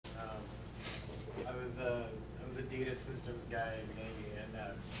data systems guy in the Navy, and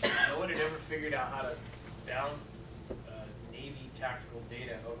no one had ever figured out how to bounce Navy tactical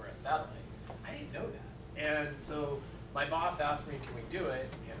data over a satellite. I didn't know that. And so my boss asked me, can we do it?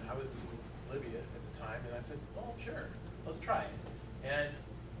 And I was in Libya at the time, and I said, well, sure, let's try it. And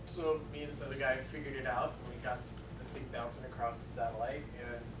so me and this other guy figured it out, and we got this thing bouncing across the satellite,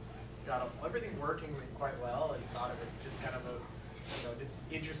 and got everything working quite well, and thought it was just kind of a this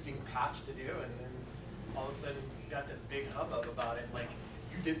interesting patch to do, and then all of a sudden you got this big hubbub about it, like,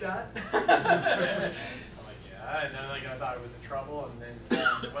 you did that? I'm like, yeah, and then I thought it was in trouble, and then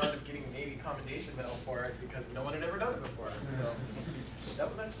I wound up getting a Navy Commendation Medal for it because no one had ever done it before. So that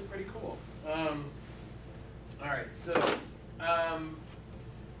was actually pretty cool. All right, so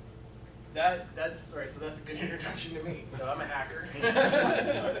that's all right. So that's a good introduction to me. So I'm a hacker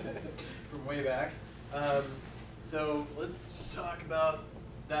from way back. So let's talk about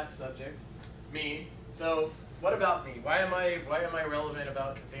that subject, me. So what about me? Why am I relevant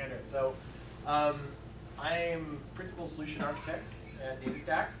about Cassandra? So I'm principal solution architect at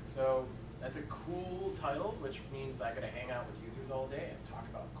DataStax. So that's a cool title, which means I get to hang out with users all day and talk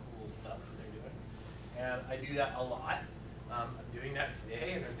about cool stuff that they're doing. And I do that a lot. I'm doing that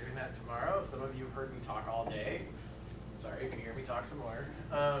today, and I'm doing that tomorrow. Some of you have heard me talk all day. Sorry, you can hear me talk some more.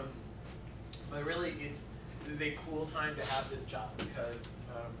 But really, this is a cool time to have this job because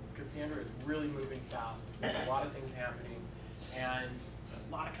Cassandra is really moving fast. There's a lot of things happening, and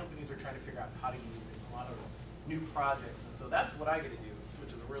a lot of companies are trying to figure out how to use it. A lot of new projects, and so that's what I get to do,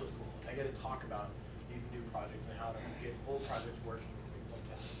 which is really cool. I get to talk about these new projects and how to get old projects working and things like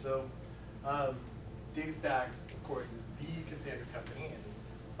that. So DataStax, of course, is the Cassandra company, and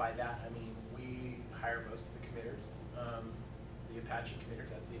by that I mean we hire most of the committers, the Apache committers,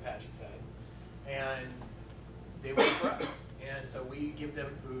 that's the Apache side, and they work for us. And so we give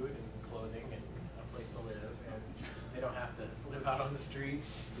them food and clothing and a place to live, and they don't have to live out on the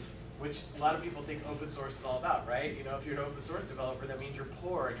streets, which a lot of people think open source is all about, right? You know, if you're an open source developer, that means you're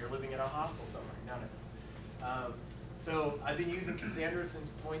poor and you're living in a hostel somewhere. No. So I've been using Cassandra since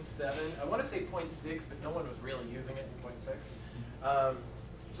 0.7. I want to say 0.6, but no one was really using it in 0.6.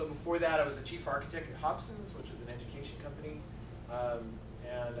 So before that, I was a chief architect at Hobson's, which is an education company.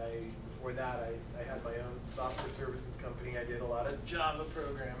 And before that, I had my own software services company. I did a lot of Java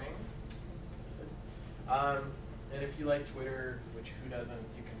programming. And if you like Twitter, which who doesn't,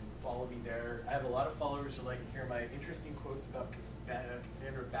 you can follow me there. I have a lot of followers who like to hear my interesting quotes about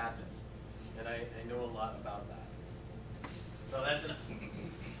Cassandra badness. And I know a lot about that. So that's enough.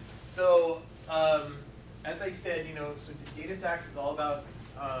 So as I said, so DataStax is all about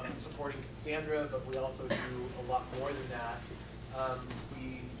supporting Cassandra, but we also do a lot more than that.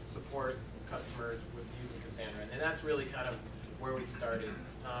 We support customers with using Cassandra, and that's really kind of where we started.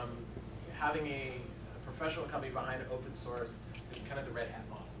 Having a professional company behind open source is kind of the Red Hat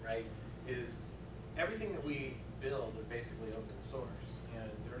model, right? Is everything that we build is basically open source, and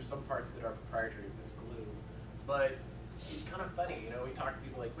there are some parts that are proprietary, as this glue, but it's kind of funny, we talk to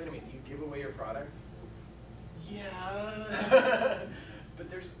people like, wait a minute, you give away your product? Yeah, but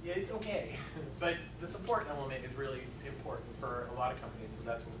it's okay. But the support element is really important for a lot of companies, so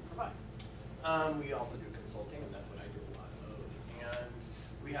that's what we provide. We also do consulting, and that's what I do a lot of. And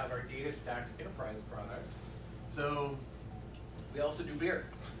we have our DataStax Enterprise product. So we also do beer.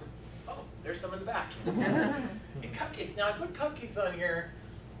 Oh, there's some in the back. And cupcakes. Now I put cupcakes on here.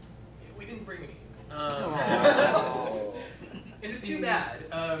 We didn't bring any. And it's too bad.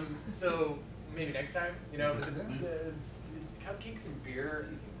 So maybe next time, but the cupcakes and beer,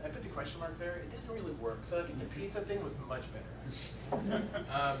 I put the question marks there. It doesn't really work. So I think the pizza thing was much better.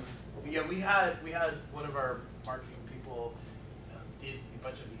 Yeah, we had one of our marketing people did a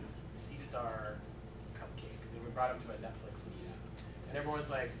bunch of these C-Star cupcakes, and we brought them to a Netflix meetup, and everyone's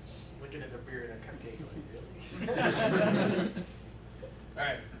like looking at their beer and a cupcake, like really. All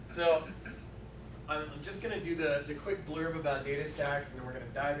right, so I'm just going to do the quick blurb about DataStax, and then we're going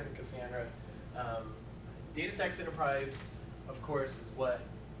to dive into Cassandra. DataStax Enterprise, of course, is what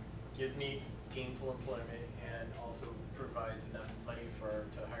gives me gainful employment and also provides enough money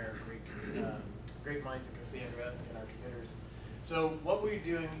to hire great minds at Cassandra and our committers. So what we're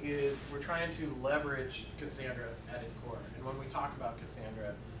doing is we're trying to leverage Cassandra at its core. And when we talk about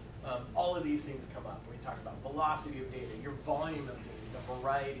Cassandra, all of these things come up. We talk about velocity of data, your volume of data, the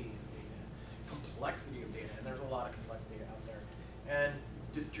variety of data, complexity of data, and there's a lot of complex data out there, and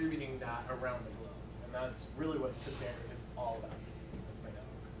distributing that around the globe. And that's really what Cassandra is all about. That's my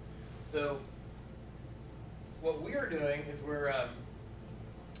network. So what we are doing is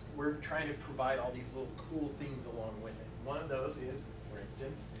we're trying to provide all these little cool things along with it. One of those is, for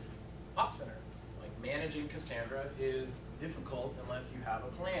instance, Op Center. Like managing Cassandra is difficult unless you have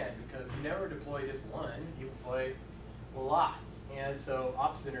a plan, because you never deploy just one, you deploy a lot. And so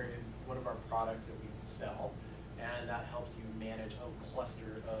Ops Center is one of our products that we sell, and that helps you manage a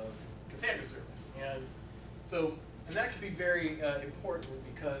cluster of Cassandra servers. And that can be very important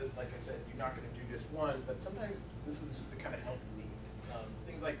because, like I said, you're not going to do just one, but sometimes this is the kind of help you need.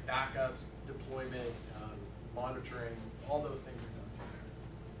 Things like backups, deployment, monitoring, all those things are done through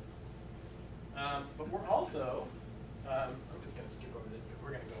there. But we're also, I'm just going to skip over this because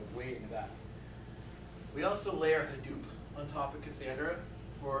we're going to go way into that. We also layer Hadoop on top of Cassandra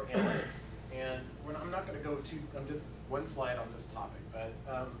for analytics. And I'm not going to go I'm just one slide on this topic, but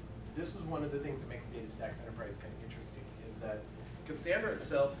this is one of the things that makes DataStax Enterprise kind of interesting, is that Cassandra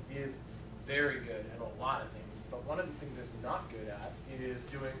itself is very good at a lot of things, but one of the things it's not good at is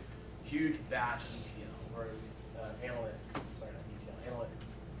doing huge batch ETL, or analytics. Sorry, not ETL,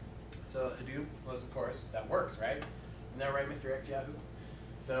 analytics. So Hadoop was, of course, that works, right? Isn't that right, Mr. X Yahoo?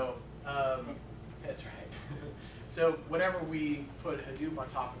 So, that's right. So whenever we put Hadoop on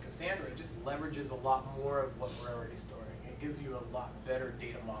top of Cassandra, it just leverages a lot more of what we're already storing. It gives you a lot better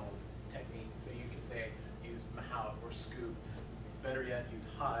data model technique. So you can say, use Hadoop or Scoop. Better yet, use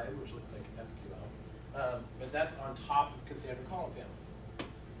Hive, which looks like SQL. But that's on top of Cassandra column families.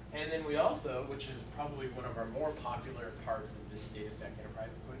 And then we also, which is probably one of our more popular parts of this DataStax Enterprise,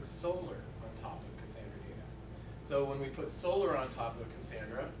 is putting Solr on top of Cassandra data. So when we put Solr on top of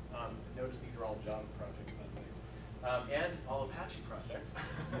Cassandra, notice these are all Java projects, by the way. And all Apache projects.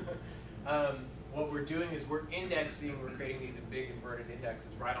 What we're doing is we're creating these big inverted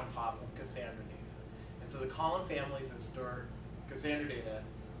indexes right on top of Cassandra data. And so the column families that store Cassandra data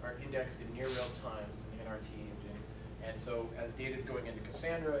are indexed in near real time in the NRT engine. And so as data is going into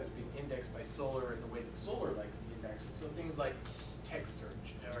Cassandra, it's being indexed by Solr in the way that Solr likes to index it. So things like text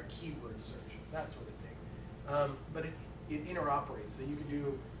search or keyword searches, that sort of thing. But it interoperates. So you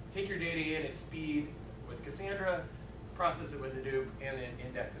can take your data in at speed with Cassandra, process it with Hadoop, and then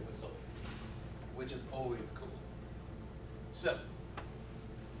index it with Solr, which is always cool. So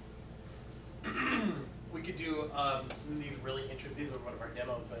we could do some of these really interesting. These are one of our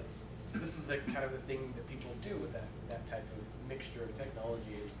demos, but this is the kind of the thing that people do with that type of mixture of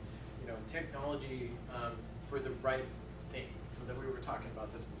technology. Is technology for the right thing. So that we were talking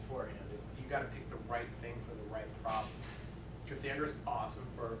about this beforehand. Is you got to pick the right thing for the right problem. Cassandra's awesome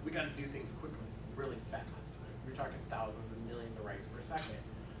for we got to do things quickly, really fast. We're talking thousands and millions of writes per second.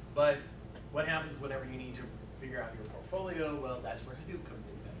 But what happens whenever you need to figure out your portfolio? Well, that's where Hadoop comes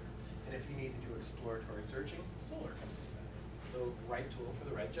in better. And if you need to do exploratory searching, Solr comes in better. So right tool for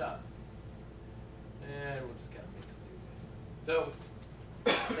the right job. And we'll just kind of mix through this. So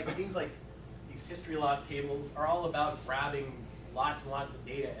like things like these history loss tables are all about grabbing lots and lots of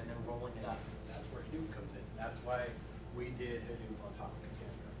data and then rolling it up. That's where Hadoop comes in. That's why we did Hadoop on top of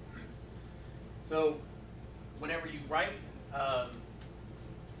Cassandra. So whenever you write,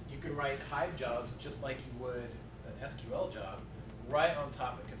 you can write Hive jobs just like you would an SQL job right on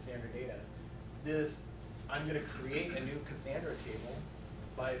top of Cassandra data. I'm going to create a new Cassandra table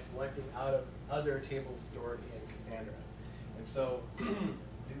by selecting out of other tables stored in Cassandra. And so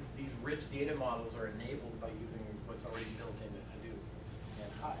these rich data models are enabled by using what's already built into Hadoop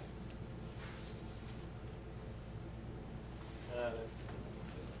and Hive. That's just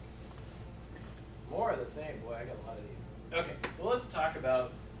more of the same. Boy, I got a lot of these. Okay, so let's talk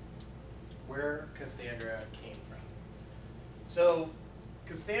about where Cassandra came from. So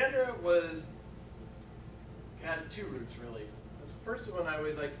Cassandra has two roots, really. The first one I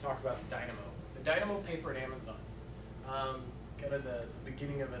always like to talk about is Dynamo. The Dynamo paper at Amazon. Kind of the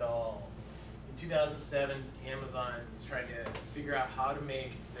beginning of it all. In 2007, Amazon was trying to figure out how to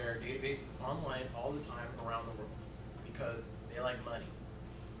make their databases online all the time around the world because they like money.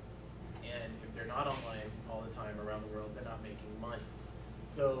 And if they're not online all the time around the world, they're not making money.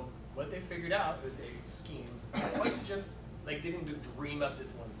 So what they figured out was a scheme. It wasn't just like they didn't just dream up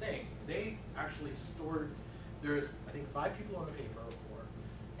this one thing. They actually stored. There's I think 5 people on the paper or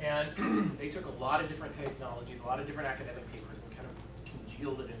 4, and they took a lot of different technologies, a lot of different academic papers, and kind of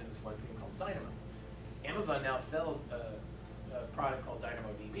congealed it into this one thing called Dynamo. Amazon now sells a product called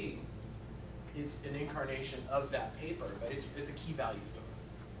DynamoDB. It's an incarnation of that paper, but it's a key value store.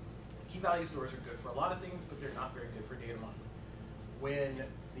 Key value stores are good for a lot of things, but they're not very good for data modeling. When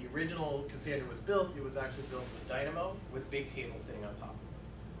the original Cassandra was built, it was actually built with Dynamo with Bigtable sitting on top.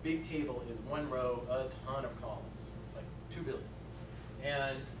 Bigtable is one row, a ton of columns, like 2 billion.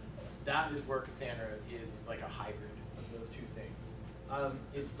 And that is where Cassandra is like a hybrid of those two things.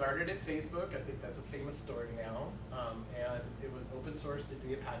 It started at Facebook. I think that's a famous story now. And it was open sourced at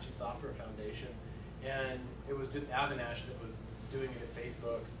the Apache Software Foundation. And it was just Avinash that was doing it at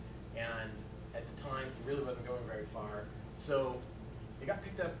Facebook, and at the time, it really wasn't going very far. So it got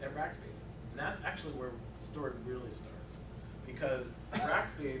picked up at Rackspace. And that's actually where the story really starts. Because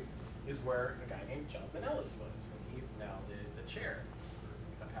Rackspace is where a guy named John Vanellis was. And he's now the chair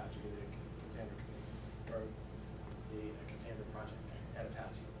for Apache, the Cassandra committee, or the Cassandra project at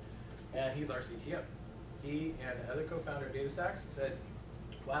Apache. And he's our CTO. He and another co-founder of DataStax said,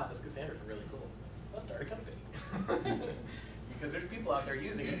 wow, this Cassandra's really cool. Let's start a company. Because there's people out there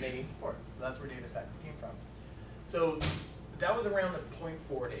using it and they need support. So that's where DataStax came from. So that was around the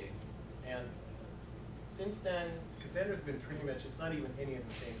 0.4 days. And since then, Cassandra's been pretty much, it's not even any of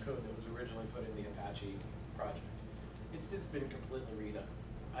the same code that was originally put in the Apache project. It's just been completely redone.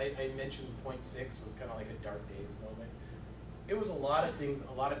 I mentioned 0.6 was kind of like a dark days moment. It was a lot of things,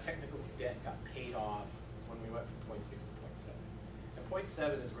 a lot of technical debt got paid off when we went from 0.6 to 0.7. And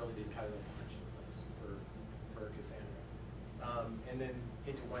 0.7 has really been kind of a launching place for Cassandra. And then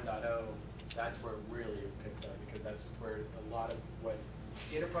into 1.0, that's where it really is picked up, because that's where a lot of what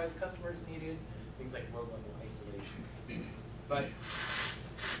enterprise customers needed, things like low-level isolation. But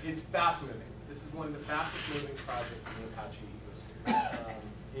it's fast-moving. This is one of the fastest-moving projects in the Apache ecosystem.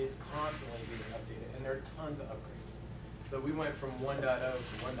 It's constantly being updated, and there are tons of upgrades. So we went from 1.0 to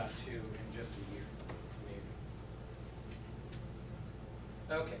 1.2 in just a year. It's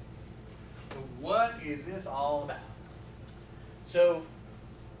amazing. Okay, so what is this all about? So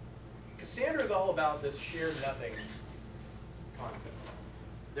Cassandra is all about this shared nothing concept.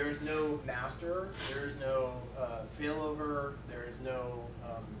 There's no master, there's no failover, there's no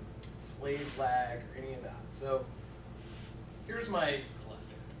slave flag or any of that. So here's my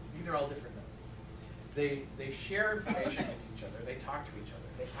cluster. These are all different nodes. They share information with each other, they talk to each other,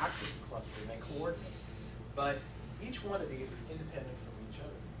 they act as a cluster, and they coordinate. But each one of these is independent from each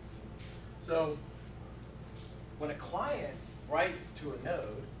other. So when a client writes to a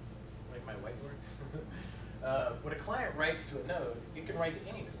node, like my whiteboard, when a client writes to a node, it can write to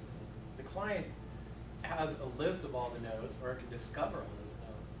any node. The client has a list of all the nodes, or it can discover all those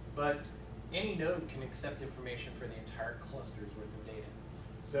nodes. But any node can accept information for the entire cluster's worth of data.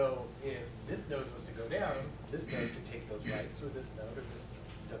 So if this node was to go down, this node can take those writes, or this node, or this node.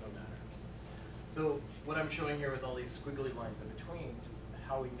 It doesn't matter. So what I'm showing here with all these squiggly lines in between is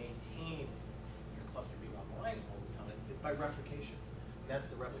how we maintain your cluster being online all the time is by replication. And that's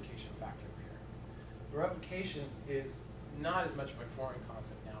the replication factor here. The replication is not as much of a foreign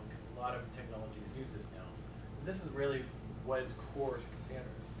concept now, because a lot of technologies use this now. But this is really what is core to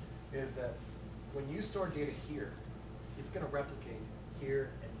Cassandra, is that when you store data here, it's going to replicate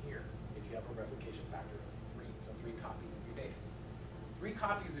here and here if you have a replication factor of 3, so 3 copies of your data. 3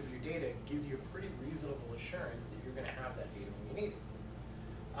 copies of your data gives you a pretty reasonable assurance that you're going to have that data when you need it.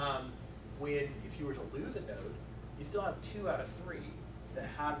 If you were to lose a node, you still have 2 out of 3 that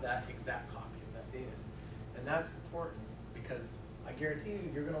have that exact copy of that data. And that's important because I guarantee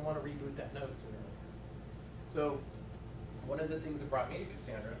you, you're going to want to reboot that node sooner or later. So one of the things that brought me to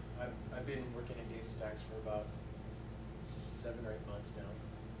Cassandra, I've been working in DataStax for about 7 or 8 months now.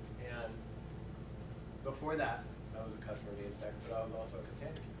 And before that, I was a customer of DataStax, but I was also a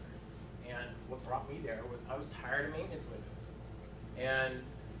Cassandra user. And what brought me there was I was tired of maintenance windows. And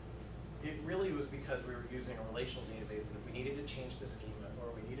it really was because we were using a relational database, and if we needed to change the schema, or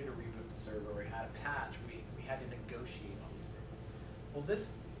we needed to reboot the server, or we had a patch, we had to negotiate all these things. Well,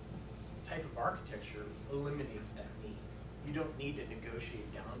 this type of architecture eliminates that need. You don't need to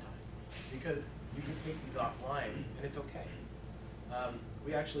negotiate downtime, because you can take these offline, and it's okay.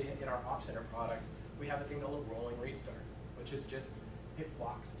 We actually, in our Op Center product, we have a thing called a rolling restart, which is just, it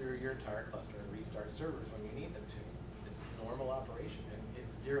walks through your entire cluster and restarts servers when you need them to. It's a normal operation, and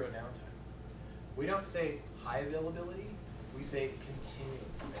it's 0 downtime. We don't say high availability, we say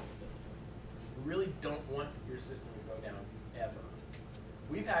continuous availability. We really don't want your system to go down ever.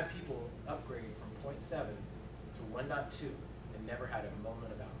 We've had people upgrade from 0.7 to 1.2 and never had a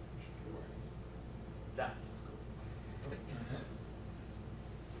moment of outage. That is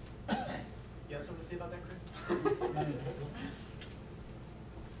cool. You have something to say about that, Chris?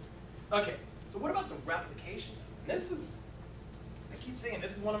 Okay, so what about the replication? And this is, I keep saying,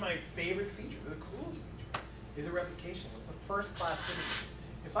 this is one of my favorite features, the coolest feature, is a replication. It's a first-class citizen.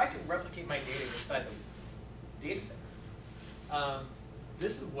 If I could replicate my data inside the data center,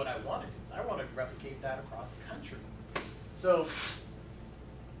 this is what I want to do. I want to replicate that across the country. So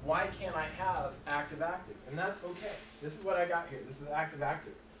why can't I have active-active? And that's okay. This is what I got here. This is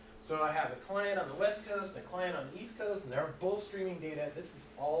active-active. So I have a client on the West Coast and a client on the East Coast, and they're both streaming data. This is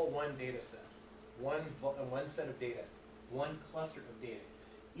all one data set, one set of data, one cluster of data.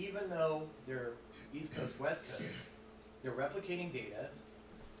 even though they're East Coast, West Coast, they're replicating data.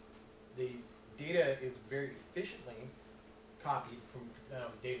 The data is very efficiently copied from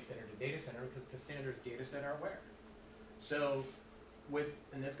data center to data center because Cassandra's data center aware. So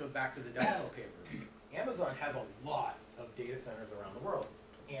and this goes back to the Dynamo paper, Amazon has a lot of data centers around the world.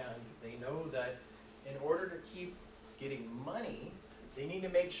 And they know that in order to keep getting money, they need to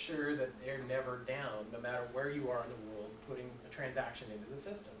make sure that they're never down, no matter where you are in the world, putting a transaction into the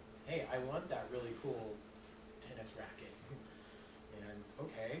system. Hey, I want that really cool tennis racket. And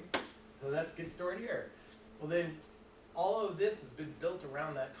okay, so that's get stored here. Well then, all of this has been built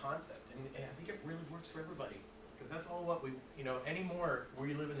around that concept, and I think it really works for everybody. Because that's all what we, anymore,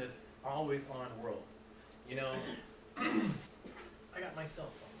 we live in this always on world. I got my cell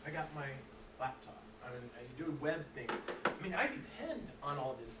phone, I got my laptop, I do web things. I depend on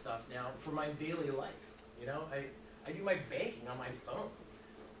all this stuff now for my daily life. I do my banking on my phone.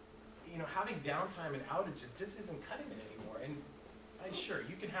 Having downtime and outages just isn't cutting it anymore. And sure,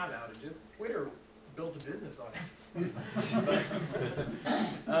 you can have outages. Twitter built a business on it.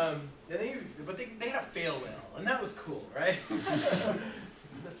 but they had a fail whale, and that was cool, right?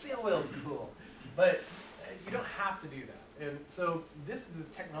 The fail whale's cool. But you don't have to do that. And so this is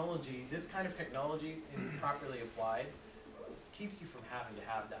technology, this kind of technology, properly applied, keeps you from having to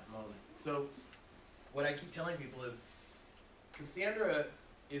have that moment. So what I keep telling people is, Cassandra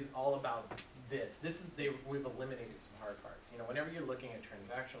is all about this. We've eliminated some hard parts. Whenever you're looking at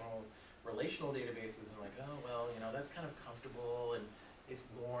transactional, relational databases, and like, oh, well, that's kind of comfortable, and it's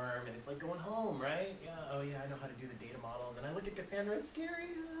warm, and it's like going home, right? Yeah, oh yeah, I know how to do the data model. And then I look at Cassandra, it's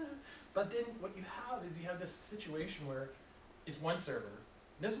scary. But then what you have is you have this situation where it's one server.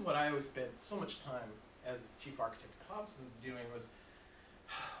 And this is what I always spent so much time as chief architect at Hobson's doing was,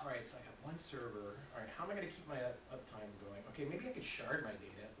 all right, so I got one server. All right, how am I going to keep my uptime going? Okay, maybe I could shard my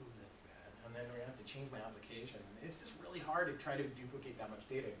data. Ooh, that's bad. And then we're going to have to change my application. It's just really hard to try to duplicate that much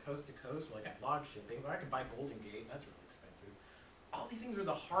data. Coast to coast, well, I got log shipping, but I could buy Golden Gate. That's really expensive. All these things are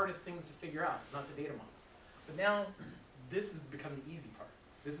the hardest things to figure out, not the data model. But now, this has become the easy part.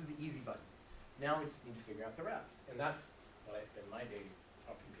 This is the easy button. Now we just need to figure out the rest. And that's what I spend my day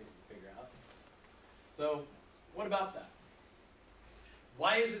helping people to figure out. So, what about that?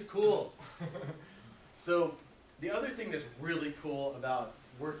 Why is this cool? So, the other thing that's really cool about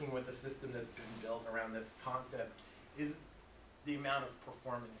working with a system that's been built around this concept is the amount of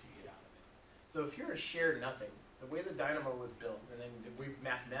performance you get out of it. So if you're a shared nothing, the way the Dynamo was built, and then we've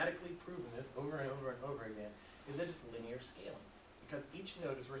mathematically proven this over and over and over again, is that it's linear scaling. Because each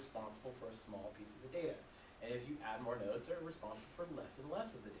node is responsible for a small piece of the data. And as you add more nodes, they're responsible for less and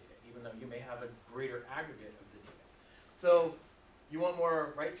less of the data, even though you may have a greater aggregate of the data. So you want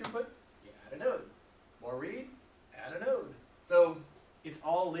more write throughput? You add a node. More read? Add a node. So it's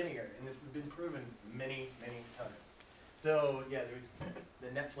all linear, and this has been proven many, many times. So yeah, there's the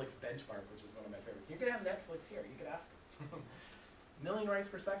Netflix benchmark, which is one of my favorites. You could have Netflix here. You could ask them. Million writes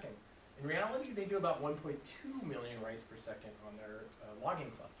per second. In reality, they do about 1.2 million writes per second on their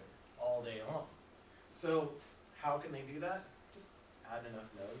logging cluster all day long. So how can they do that? Just add enough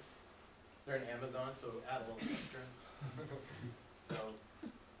nodes. They're in Amazon, so add a little extra. So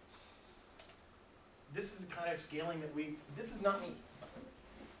this is the kind of scaling that this is not me.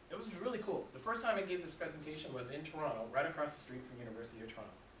 It was really cool. The first time I gave this presentation was in Toronto, right across the street from University of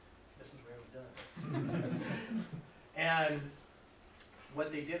Toronto. This is where it was done. And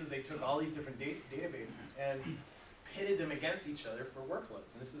what they did is they took all these different databases and pitted them against each other for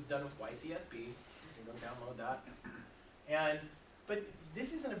workloads. And this is done with YCSP. You can go download that. But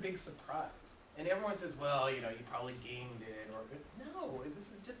this isn't a big surprise. And everyone says, well, you probably gamed it. Or no,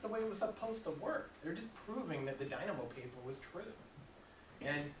 this is just the way it was supposed to work. They're just proving that the Dynamo paper was true.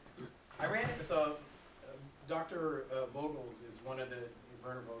 And I ran into, so Dr. Vogels is one of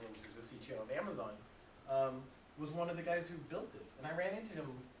Werner Vogels, who's the CTO of Amazon, was one of the guys who built this. And I ran into him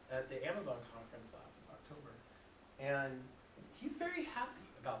at the Amazon conference last October. And he's very happy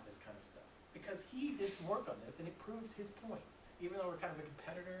about this kind of stuff because he did some work on this and it proved his point. Even though we're kind of a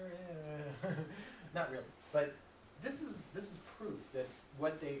competitor, not really. But this is proof that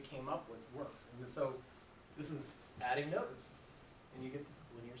what they came up with works. And so this is adding nodes, and you get this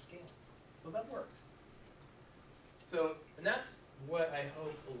linear scale. So that worked. So, and that's what I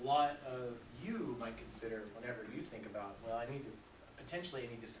hope a lot of you might consider whenever you think about, well, potentially I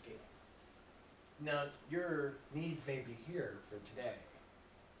need to scale. Now, your needs may be here for today,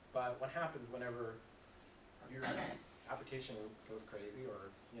 but what happens whenever your application goes crazy, or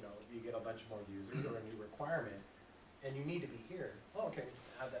you get a bunch more users or a new requirement, and you need to be here? Oh, okay, we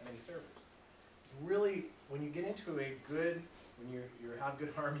just add that many servers. It's really, when you get into a good when you have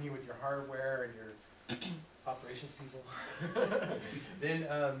good harmony with your hardware and your operations people, then,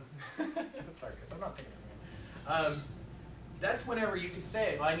 sorry guys, I'm not thinking of it. That's whenever you can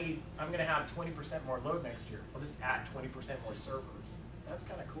say, well, I'm going to have 20% more load next year. I'll just add 20% more servers. That's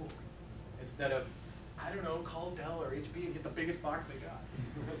kind of cool. Instead of, I don't know, call Dell or HP and get the biggest box they got.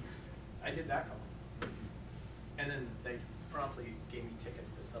 I did that call. And then they promptly gave me tickets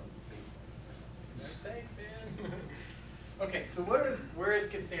to some big or something. Thanks, man. Okay, so where is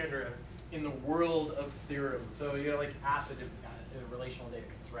Cassandra in the world of theorem? So, like ACID is a relational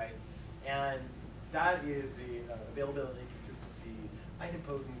database, right? And that is the availability, consistency,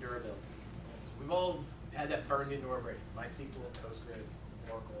 idempotent durability. So we've all had that burned into our brain. MySQL, Postgres,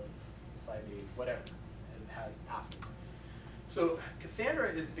 Oracle, Sybase, whatever. It has ACID. So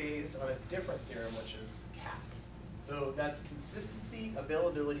Cassandra is based on a different theorem, which is CAP. So that's consistency,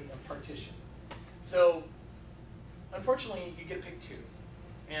 availability, and partition. So unfortunately, you get to pick two.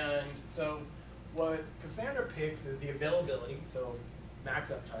 And so what Cassandra picks is the availability, so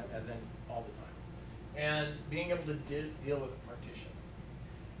max uptime, as in all the time, and being able to deal with a partition.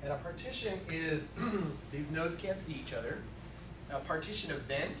 And a partition is, these nodes can't see each other. A partition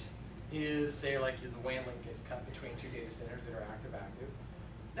event is, say, like the WAN link gets cut between two data centers that are active.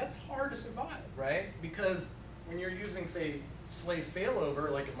 That's hard to survive, right? Because when you're using, say, slave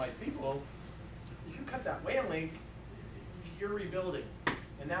failover, like in MySQL, you can cut that WAN link, you're rebuilding.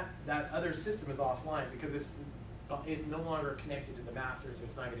 And that other system is offline because it's no longer connected to the master, so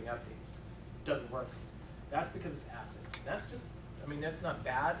it's not getting updates. It doesn't work. That's because it's ACID. That's just, that's not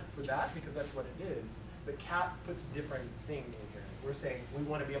bad for that because that's what it is. But CAP puts a different thing in here. We're saying we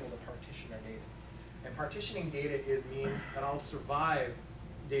want to be able to partition our data. And partitioning data means that I'll survive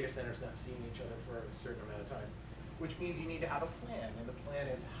data centers not seeing each other for a certain amount of time, which means you need to have a plan. And the plan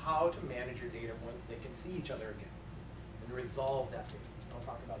is how to manage your data once they can see each other again and resolve that data. I'll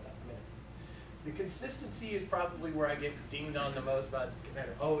talk about that in a minute. The consistency is probably where I get dinged on the most about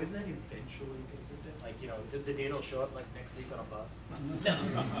Cassandra. Oh, isn't that eventually consistent? Like, the data will show up like next week on a bus. No.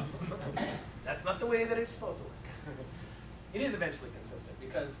 That's not the way that it's supposed to work. It is eventually consistent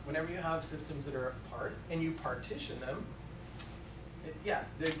because whenever you have systems that are apart and you partition them,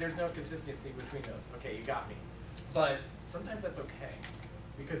 there's no consistency between those. Okay, you got me. But sometimes that's okay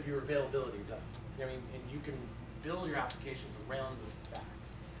because your availability is up. And you can build your applications around this fact.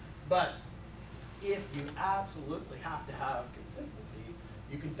 But if you absolutely have to have consistency,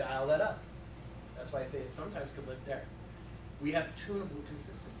 you can dial that up. That's why I say it sometimes could live there. We have tunable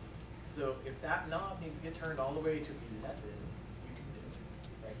consistency. So if that knob needs to get turned all the way to 11, you can do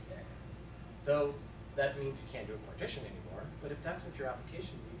it right there. So that means you can't do a partition anymore. But if that's what your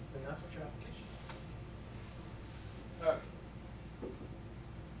application needs, then that's what your application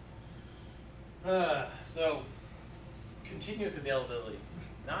needs. Okay. So continuous availability.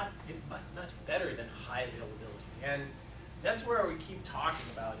 It's much better than high availability. And that's where we keep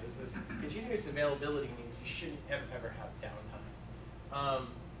talking about is this continuous availability means you shouldn't ever have downtime.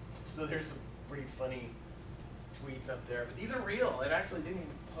 So there's some pretty funny tweets up there, but these are real. It actually didn't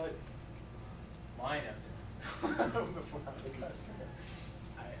even put mine up there before I was a customer.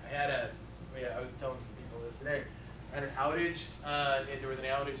 I was telling some people this today. I had an outage, there was an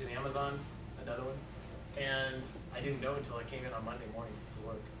outage in Amazon, another one, and I didn't know until I came in on Monday morning to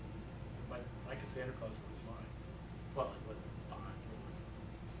work. My Cassandra cluster was fine. Well, it wasn't fine. It was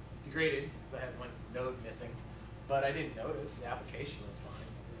degraded because I had one node missing, but I didn't notice. The application was fine.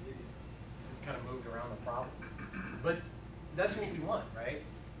 It just kind of moved around the problem. But that's what we want, right?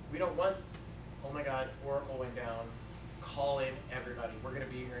 We don't want, oh my God, Oracle went down, call in everybody. We're going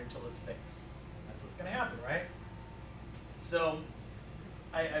to be here until it's fixed. That's what's going to happen, right? So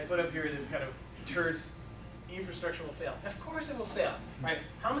I put up here this kind of terse infrastructure will fail. Of course it will fail, right?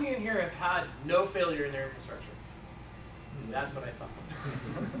 How many in here have had no failure in their infrastructure? That's what I thought.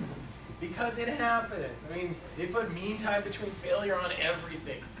 Because it happens. They put mean time between failure on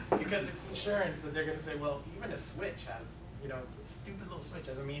everything because it's insurance that they're going to say, well, even a switch has, a stupid little switch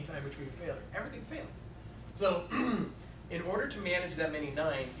has a mean time between failure. Everything fails. So in order to manage that many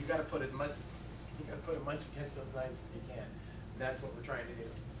nines, you got to put as much against those nines as you can. And that's what we're trying to do.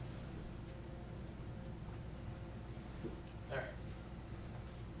 All right.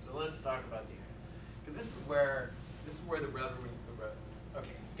 So let's talk about the end, because this is where the rubber meets the road.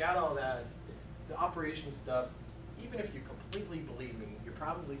 Okay, got all that. The operation stuff. Even if you completely believe me, you're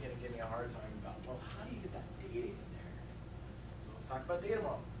probably going to give me a hard time about, well, how do you get that data in there? So let's talk about data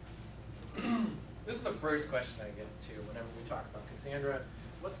model. This is the first question I get to whenever we talk about Cassandra.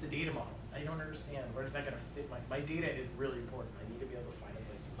 What's the data model? I don't understand. Where is that going to fit? My data is really important. I need to be able to find a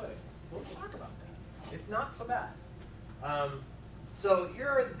place to put it. So let's talk about that. It's not so bad. So here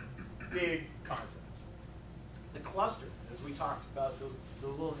are the big concepts. The cluster, as we talked about, those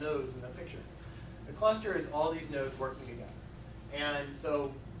little nodes in the picture. The cluster is all these nodes working together. And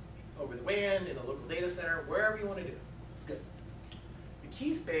so over the WAN, in the local data center, wherever you want to do, it's good. The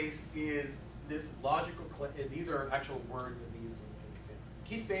key space is this logical, these are actual words that we use in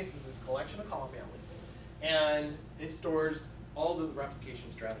key space is this collection of column families, and it stores all the replication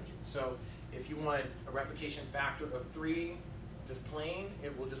strategies. So if you want a replication factor of 3, just plain,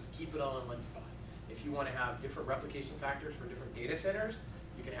 it will just keep it all in one spot. If you want to have different replication factors for different data centers,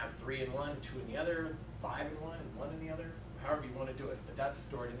 you can have 3 in one, 2 in the other, 5 in one, and 1 in the other, however you want to do it. But that's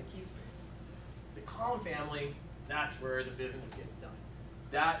stored in the key space. The column family, that's where the business gets done.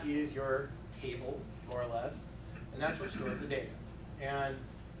 That is your table, more or less, and that's what stores the data. And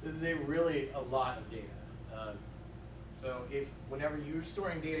this is really a lot of data. So whenever you're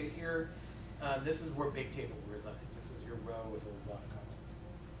storing data here, this is where big table resides. This is your row with a lot of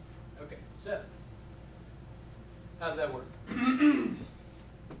columns. Okay, so how does that work?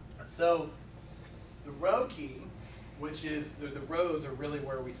 So the row key, which is the rows are really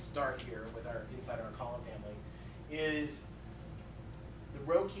where we start here with our inside our column family, is the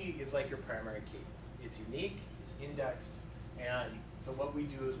row key is like your primary key. It's unique, it's indexed, and so what we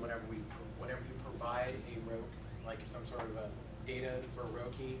do is whenever you provide a row, like some sort of a data for a row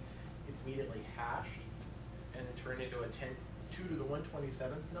key, it's immediately hashed and then turned into a 2 to the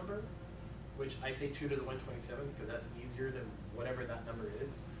 127th number, which I say 2 to the 127th because that's easier than whatever that number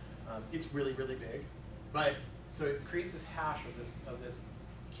is. It's really, really big, but so it creates this hash of this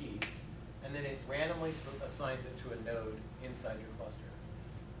key, and then it randomly assigns it to a node inside your cluster,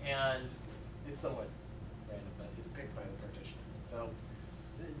 and it's somewhat random, but it's picked by the partitioner. So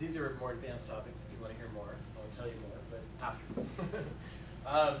these are more advanced topics. If you want to hear more, I'll tell you more, but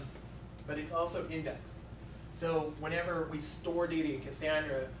after. But it's also indexed. So whenever we store data in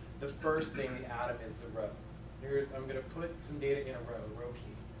Cassandra, the first thing we add is the row. I'm going to put some data in a row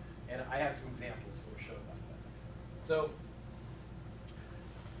key. And I have some examples we'll show about that. So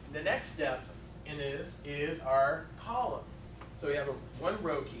the next step in this is our column. So we have one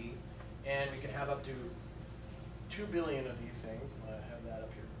row key, and we can have up to 2 billion of these things. I have that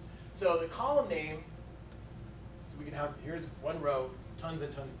up here. So the column name, so we can have, here's one row, tons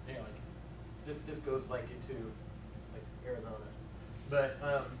and tons, like this goes like into like Arizona. But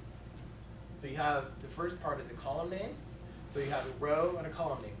so you have, the first part is a column name. So you have a row and a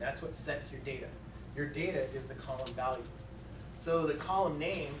column name. That's what sets your data. Your data is the column value. So the column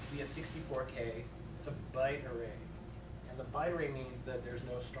name can be a 64K. It's a byte array. And the byte array means that there's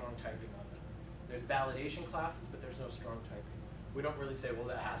no strong typing on it. There's validation classes, but there's no strong typing. We don't really say, well,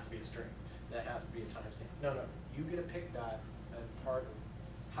 that has to be a string. That has to be a timestamp. No. You get to pick that as part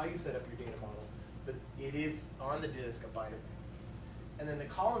of how you set up your data model. But it is on the disk a byte array. And then the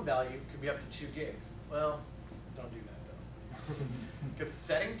column value could be up to 2 gigs. Well, don't do that. Because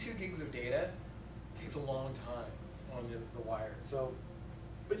setting 2 gigs of data takes a long time on the wire. So,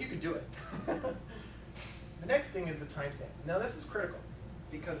 but you can do it. The next thing is the timestamp. Now this is critical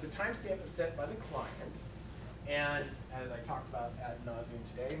because the timestamp is set by the client, and as I talked about ad nauseum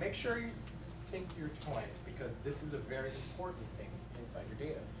today, make sure you sync your clients because this is a very important thing inside your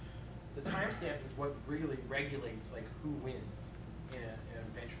data. The timestamp is what really regulates like who wins in an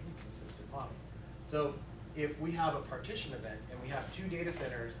eventually consistent model. So if we have a partition event and we have 2 data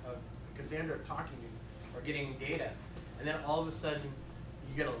centers of Cassandra talking or getting data, and then all of a sudden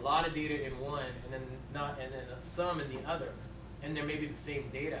you get a lot of data in one and then some in the other, and there may be the same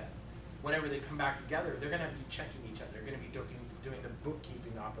data. Whenever they come back together, they're going to be checking each other. They're going to be doing the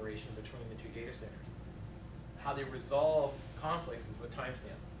bookkeeping operation between the 2 data centers. How they resolve conflicts is with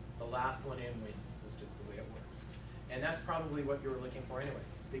timestamp. The last one in wins. It's just the way it works. And that's probably what you were looking for anyway.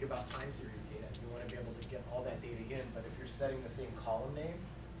 Think about time series data. You want to be able to get all that data in, but if you're setting the same column name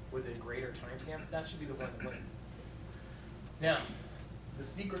with a greater timestamp, that should be the one that wins. Now, the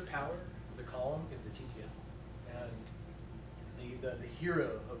secret power of the column is the TTL. And the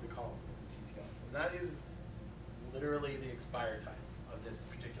hero of the column is the TTL. And that is literally the expire time of this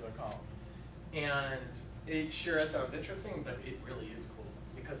particular column. And it sure sounds interesting, but it really is cool.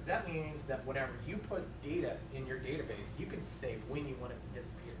 Because that means that whenever you put data in your database, you can say when you want it to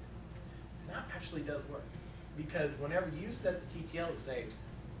disappear. And that actually does work. Because whenever you set the TTL of, say,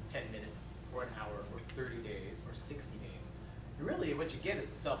 10 minutes, or an hour, or 30 days, or 60 days, really what you get is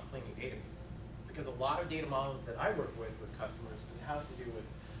a self-cleaning database. Because a lot of data models that I work with customers, it has to do with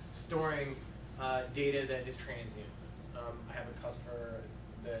storing data that is transient. I have a customer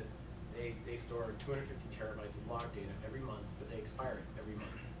that they store 250 terabytes of log data every month, but they expire it every month.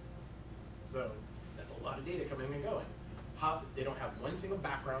 So that's a lot of data coming and going. they don't have one single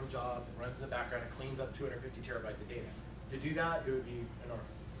background job that runs in the background and cleans up 250 terabytes of data. To do that, it would be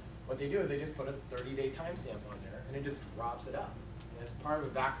enormous. What they do is they just put a 30-day timestamp on there, and it just drops it up. And it's part of a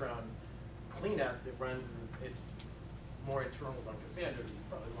background cleanup that runs, it's more internals on Cassandra that you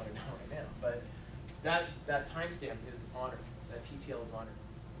probably want to know right now. But that timestamp is honored. That TTL is honored.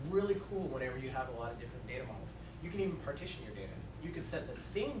 Really cool whenever you have a lot of different data models. You can even partition your data. You can set the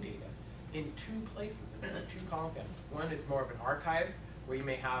same data in two places, in two column families. One is more of an archive, where you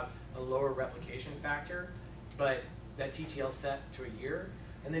may have a lower replication factor, but that TTL set to a year,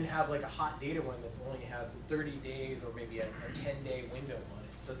 and then have like a hot data one that only has 30 days or maybe a 10-day window on it.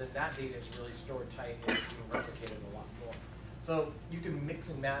 So then that data is really stored tight and it's being replicated a lot more. So you can mix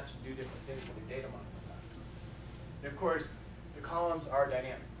and match and do different things with your data model like that. And of course, the columns are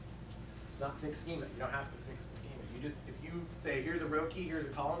dynamic. It's not fixed schema. You don't have to fix the schema. You just, if you say, here's a row key, here's a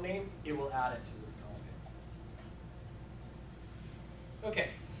column name, it will add it to this column name. Okay,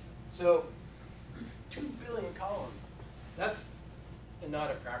 so 2 billion columns. That's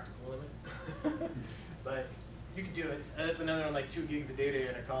not a practical limit, but you can do it. And that's another one, like 2 gigs of data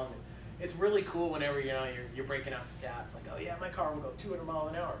in a column. It's really cool whenever you're breaking out stats, like, oh yeah, my car will go 200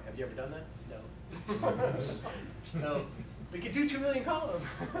 miles an hour. Have you ever done that? No. So we could do 2 million columns,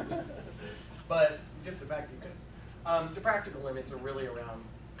 but just the fact that you could. The practical limits are really around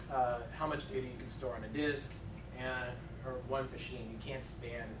how much data you can store on a disk or one machine. You can't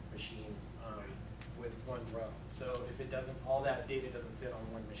span machines with one row. So if all that data doesn't fit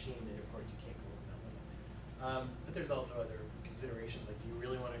on one machine, then of course you can't go over that limit. But there's also other considerations, like do you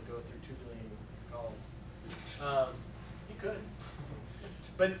really want to go through 2 billion columns? You could.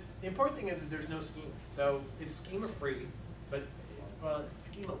 But the important thing is that there's no schema. So it's schema free, but it's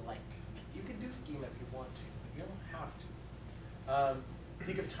schema light. You can do schema if you want to, but you don't have to.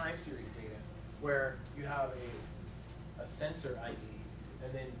 Think of time series data, where you have a sensor ID,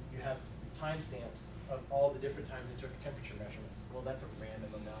 and then you have timestamps of all the different times it took temperature measurements. Well, that's a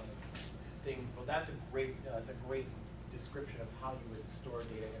random amount of things. Well, that's a great description of how you would store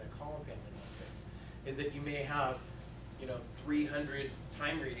data in a column family like this. Is that you may have 300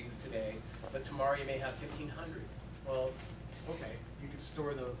 time readings today, but tomorrow you may have 1,500. Well, okay, you could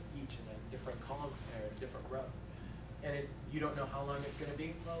store those each in a different column or a different row. And you don't know how long it's going to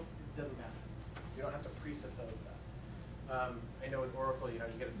be. Well, it doesn't matter. You don't have to presuppose that. I know with Oracle, you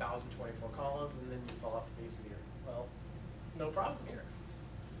get 1,024 columns, and then you fall off the face of the earth. Well, no problem here.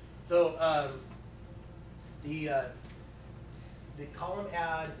 So the column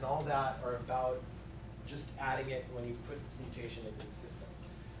add and all that are about just adding it when you put this mutation into the system.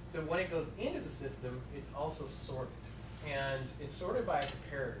 So when it goes into the system, it's also sorted. And it's sorted by a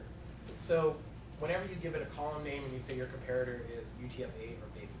comparator. So whenever you give it a column name and you say your comparator is UTF-8 or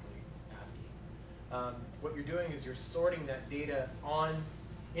basically ASCII, what you're doing is you're sorting that data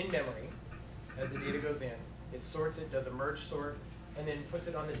in memory as the data goes in. It sorts it, does a merge sort, and then puts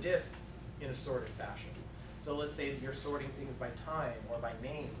it on the disk in a sorted fashion. So let's say that you're sorting things by time or by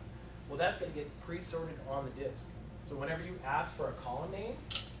name. Well, that's going to get pre-sorted on the disk. So whenever you ask for a column name,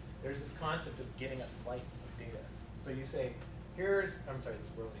 there's this concept of getting a slice of data. So you say, this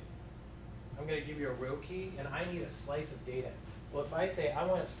row name. I'm going to give you a row key, and I need a slice of data. Well, if I say I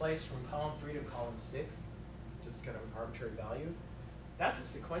want a slice from column 3 to column 6, just kind of an arbitrary value, that's a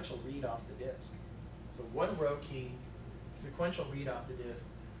sequential read off the disk. So one row key, sequential read off the disk,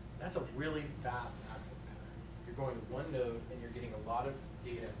 that's a really fast access pattern. You're going to one node, and you're getting a lot of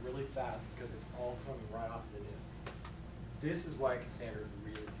data really fast because it's all coming right off the disk. This is why Cassandra is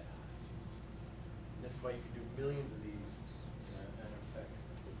really fast. And this is why you can do millions of these in a second.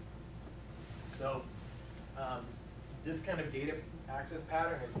 So this kind of data access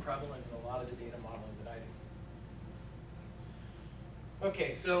pattern is prevalent in a lot of the data modeling that I do.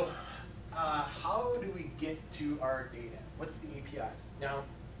 Okay, so how do we get to our data? What's the API? Now,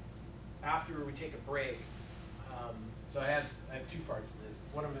 after we take a break, so I have 2 parts to this.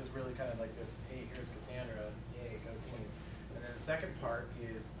 One of them is really kind of like this, hey, here's Cassandra, yay, go team. And then the second part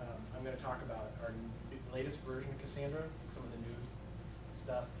is I'm going to talk about our latest version of Cassandra, some of the new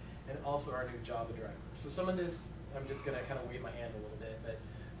stuff, and also our new Java driver. So some of this, I'm just going to kind of wave my hand a little bit, but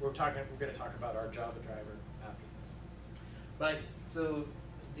we're going to talk about our Java driver after this. But so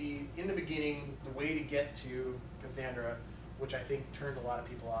in the beginning, the way to get to Cassandra, which I think turned a lot of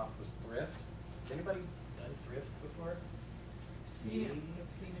people off, was thrift. Has anybody done thrift before? Seen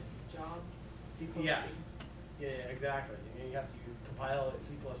it, job. Yeah. Yeah, exactly. You have to compile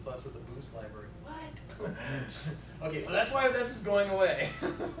C++ with a boost library. What? Okay, so that's why this is going away.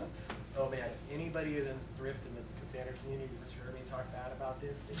 Oh man, if anybody is in thrift in the Cassandra community has heard me talk bad about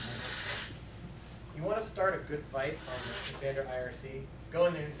this, you want to start a good fight on Cassandra IRC, go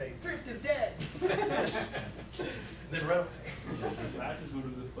in there and say, Thrift is dead! Then run away. Matt is going to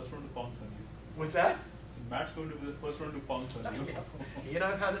be the first one to pounce on you. What's that? So Matt's going to be the first one to pounce on you. You know,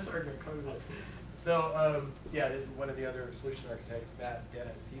 I've had this argument quite a bit. So, yeah, one of the other solution architects, Matt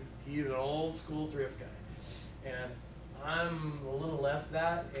Dennis, he's an old school Thrift guy. And I'm a little less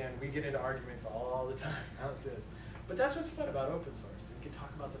that, and we get into arguments all the time about this. But that's what's fun about open source. We can talk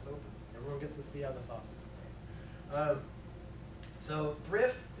about this openly. Everyone gets to see how the sausage is made. So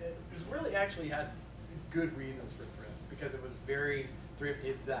Thrift really actually had good reasons for Thrift, because it was very, Thrift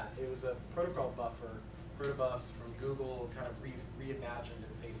is that. It was a protocol buffer, protobufs from Google kind of reimagined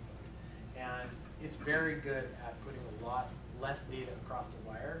in Facebook. And it's very good at putting a lot less data across the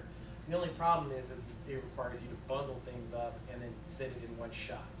wire. The only problem is it requires you to bundle things up and then send it in one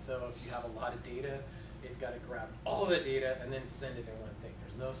shot. So if you have a lot of data, it's got to grab all the data and then send it in one thing.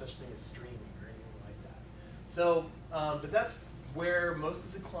 There's no such thing as streaming or anything like that. So, but that's where most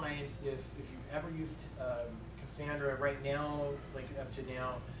of the clients, if you've ever used Cassandra right now, like up to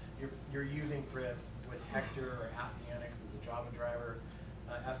now, you're using Thrift with Hector or AskDNX as a Java driver.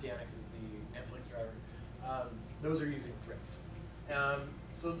 AskDNX is the Netflix driver. Those are using Thrift.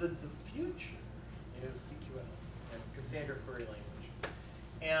 So the future is CQL. It's Cassandra query language.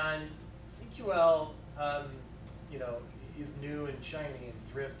 And CQL, you know, is new and shiny, and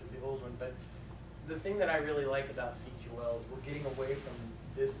Thrift is the old one. But the thing that I really like about CQL is we're getting away from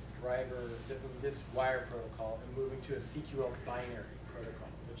this driver, this wire protocol, and moving to a CQL binary protocol,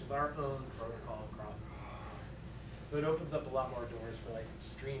 which is our own protocol across the board. So it opens up a lot more doors for like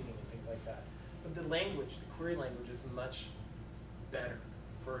streaming and things like that. But the language, the query language, is much better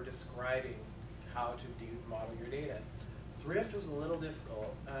for describing how to model your data. Thrift was a little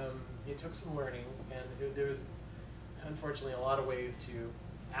difficult. It took some learning, and there was, unfortunately, a lot of ways to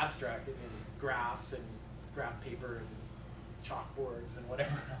abstract it in graphs and graph paper and chalkboards and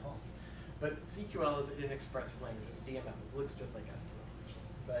whatever else. But CQL is an expressive language. It's DML. It looks just like SQL,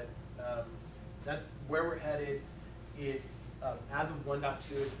 actually. But that's where we're headed. It's as of 1.2,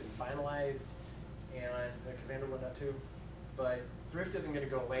 it's been finalized, and Cassandra 1.2. But Thrift isn't going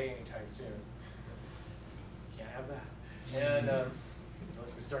to go away anytime soon. Can't have that. And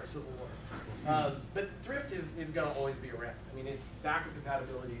unless we start a civil war. But Thrift is going to always be around. I mean, it's backward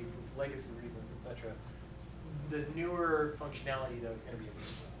compatibility for legacy reasons, etc. The newer functionality, though, is going to be in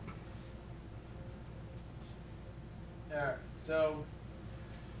CQL. All right, so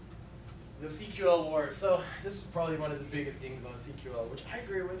the CQL war. So this is probably one of the biggest dings on CQL, which I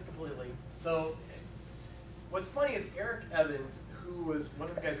agree with completely. So what's funny is Eric Evans, who was one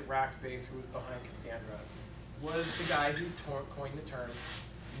of the guys at Rackspace who was behind Cassandra, was the guy who coined the term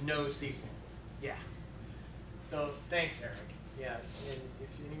no SQL. Yeah. So thanks, Eric. Yeah, and if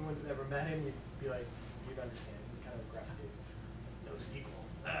anyone's ever met him, you'd be like, you'd understand. He's kind of a gruff dude. No SQL.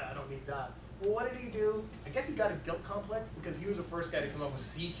 I don't need that. Well, what did he do? I guess he got a guilt complex because he was the first guy to come up with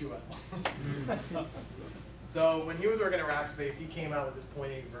CQL. So when he was working at Rackspace, he came out with this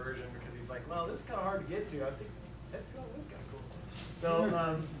 0.8 version because he's like, well, this is kind of hard to get to. I think SQL was kind of cool.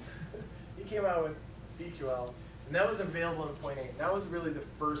 So he came out with CQL, and that was available in 0.8. That was really the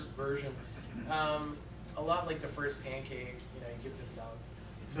first version. A lot like the first pancake, you know, you give this down.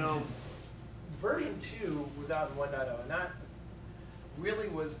 So version 2 was out in 1.0, and that really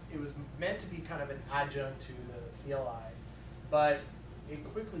was meant to be kind of an adjunct to the CLI, but it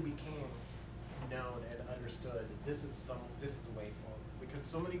quickly became known and understood that this is the way forward, because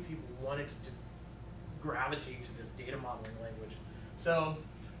so many people wanted to just gravitate to this data modeling language. So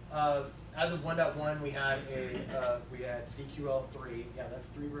as of 1.1, we had CQL 3. Yeah, that's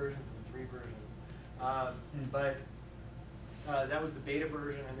 3 versions and 3 versions. But that was the beta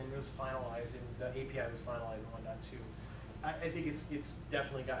version, and then it was finalized, and the API was finalized in 1.2. I think it's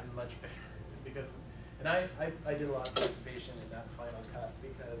definitely gotten much better, because, and I did a lot of participation in that final cut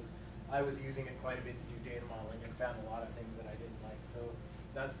because I was using it quite a bit to do data modeling and found a lot of things that I didn't like. So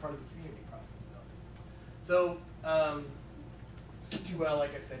that's part of the community process now. So CQL,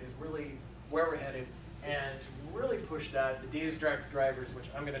 like I said, is really where we're headed, and to really push that, the DataStax drivers, which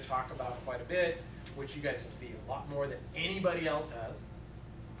I'm going to talk about quite a bit, which you guys will see a lot more than anybody else has.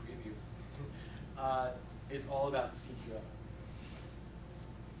 Preview. Is all about CQL.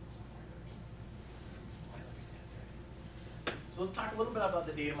 So let's talk a little bit about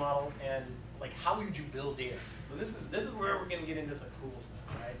the data model and like how would you build data. So this is where we're going to get into some cool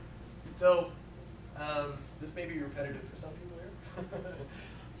stuff, right? So this may be repetitive for some people here.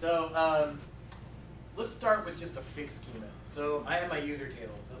 So let's start with just a fixed schema. So I have my user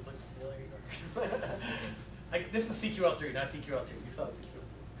table. So it's like like this is CQL3, not CQL2. You saw the CQL2.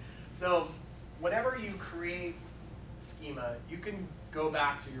 So whenever you create schema, you can go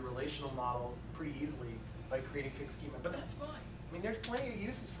back to your relational model pretty easily by creating fixed schema, but that's fine. I mean, there's plenty of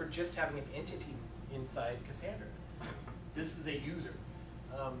uses for just having an entity inside Cassandra. This is a user.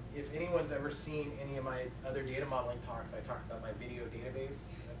 If anyone's ever seen any of my other data modeling talks, I talk about my video database,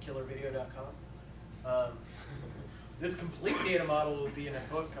 killervideo.com. This complete data model will be in a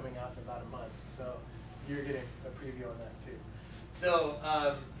book coming out in about a month, so you're getting a preview on that too. So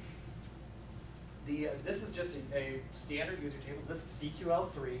this is just a standard user table. This is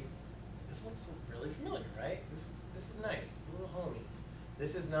CQL3. This looks really familiar, right? This is nice. It's a little homey.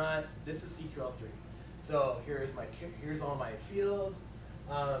 This is not. This is CQL3. So here's all my fields.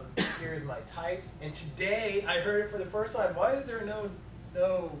 Here's my types. And today I heard it for the first time. Why is there no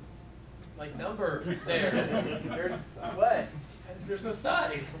like number there? There's what? There's no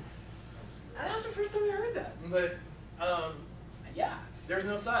size. And that was the first time I heard that. But yeah, there's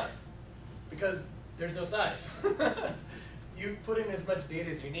no size because there's no size. You put in as much data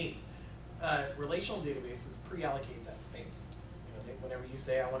as you need. Relational databases pre-allocate that space. You know, whenever you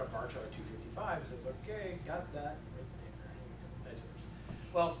say I want a varchar 255, it says okay, got that right there. That's yours.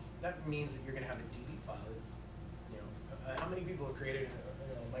 Well, that means that you're going to have a DB file. You know, how many people have created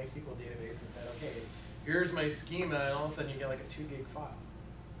a MySQL database and said, okay, here's my schema, and all of a sudden you get like a 2 gig file.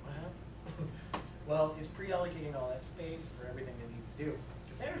 What happened? Well, it's pre-allocating all that space for everything it needs to do.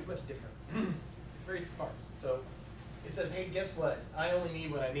 Cassandra is much different. It's very sparse. So it says, hey, guess what? I only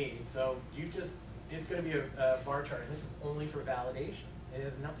need what I need. So it's going to be a varchar, and this is only for validation. It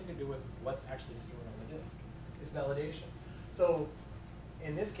has nothing to do with what's actually stored on the disk. It's validation. So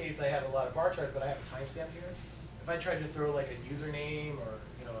in this case, I have a lot of varchars, but I have a timestamp here. If I tried to throw like a username or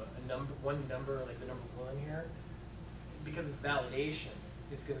one number, like the number 1 here, because it's validation,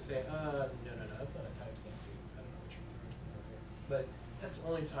 it's going to say, no, that's not a timestamp, dude. I don't know what you're throwing here. But that's the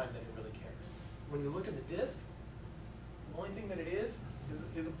only time that it really cares. When you look at the disk, the only thing that it is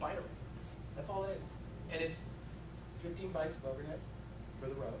a binary. That's all it is. And it's 15 bytes of overhead for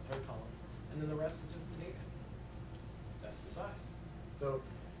the row, for the column. And then the rest is just the data. That's the size. So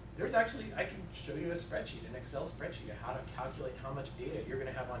there's actually, I can show you a spreadsheet, an Excel spreadsheet of how to calculate how much data you're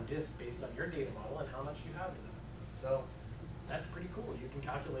going to have on disk based on your data model and how much you have in it. So that's pretty cool. You can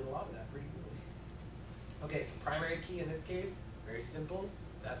calculate a lot of that pretty easily. Okay, so primary key in this case, very simple.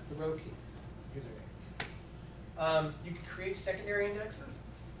 That's the row key, username. You can create secondary indexes.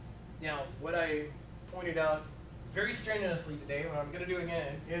 Now, what I pointed out very strenuously today, what I'm going to do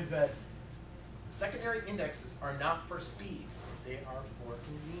again, is that secondary indexes are not for speed. They are for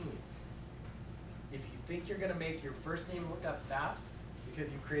convenience. If you think you're going to make your first name look up fast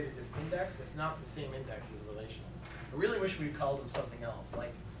because you created this index, it's not the same index as relational. I really wish we called them something else,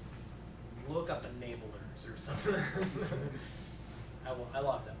 like lookup enablers or something. I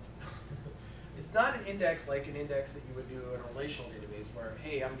lost that one. It's not an index like an index that you would do in a relational database where,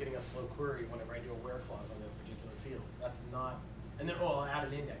 hey, I'm getting a slow query whenever I do a where clause on this particular field. That's not, and then, oh, I'll add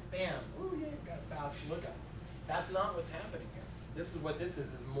an index. Bam, oh yeah, got a fast lookup. That's not what's happening here. This is what this is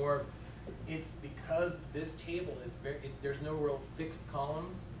more, it's because this table is there's no real fixed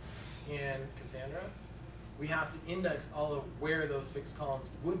columns in Cassandra. We have to index all of where those fixed columns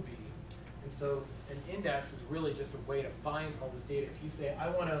would be. And so an index is really just a way to find all this data. If you say, I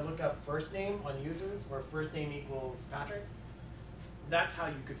want to look up first name on users, or first name equals Patrick, that's how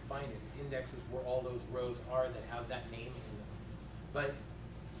you could find it. Indexes where all those rows are that have that name in them. But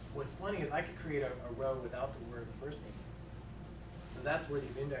what's funny is I could create a row without the word first name. So that's where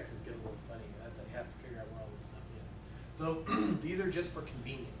these indexes get a little funny. It has to figure out where all this stuff is. So these are just for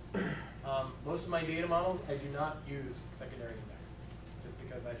convenience. Most of my data models, I do not use secondary indexes, just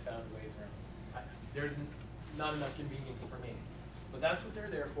because I found ways around it. There's not enough convenience for me. But that's what they're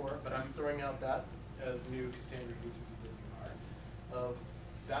there for, but I'm throwing out that as new Cassandra users that you are.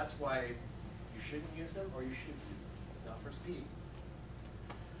 That's why you shouldn't use them, or you should use them. It's not for speed.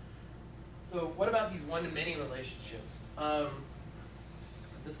 So what about these one-to-many relationships?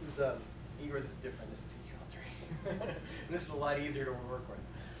 This is different. This is CQL3. And this is a lot easier to work with.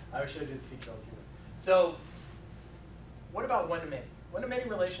 I wish I did CQL2. So what about one-to-many? One-to-many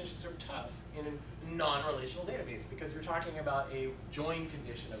relationships are tough in a non-relational database because you're talking about a join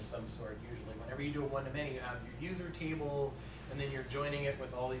condition of some sort usually. Whenever you do a one-to-many, you have your user table, and then you're joining it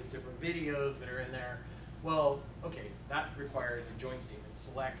with all these different videos that are in there. Well, okay, that requires a join statement.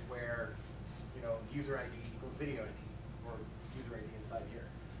 Select where, user ID equals video ID, or user ID inside here.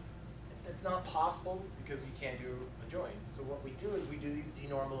 It's not possible because you can't do a join. So what we do is we do these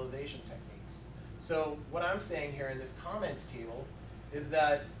denormalization techniques. So what I'm saying here in this comments table is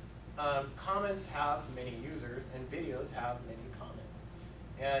that comments have many users and videos have many comments.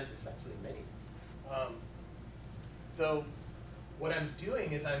 And it's actually many. So what I'm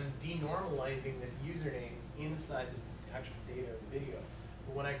doing is I'm denormalizing this username inside the actual data of the video.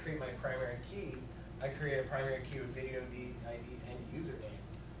 But when I create my primary key, I create a primary key with video ID and username,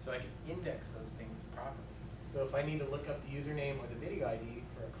 so I can index those things properly. So if I need to look up the username or the video ID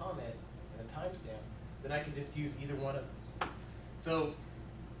for a comment and a timestamp, then I can just use either one of those. So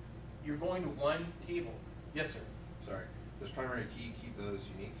you're going to one table. Yes, sir. Sorry. Does primary key keep those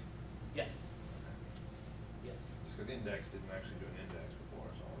unique? Yes. Yes. Just because index didn't actually do an index before,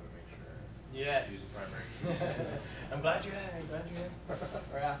 so I wanted to make sure. Yes. Use the primary key. I'm glad you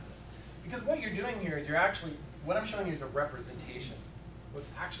or asked it. Because what you're doing here is you're actually, what I'm showing you is a representation. What's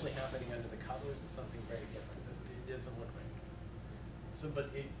actually happening under the covers is something very different. It doesn't look like this. So,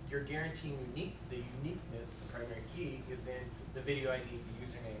 but you're guaranteeing the uniqueness of the primary key is in the video ID, the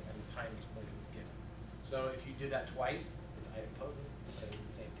username, and the time when it was given. So if you do that twice, it's idempotent. It's going to be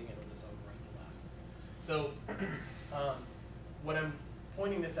the same thing, and it'll just overwrite the last one. So what I'm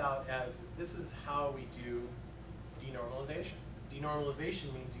pointing this out as is this is how we do denormalization.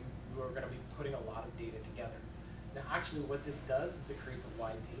 Denormalization means you are going to be putting a lot of data together. Now, actually, what this does is it creates a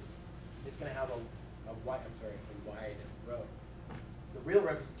wide table. It's going to have a wide row. The real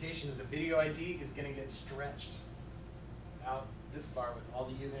representation is the video ID is going to get stretched out this far with all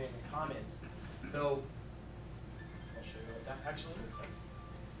the username and comments. So I'll show you what that actually looks like.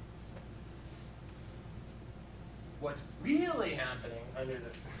 What's really happening under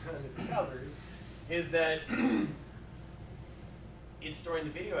the covers is that it's storing the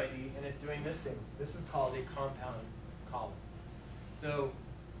video ID and it's doing this thing. This is called a compound column. So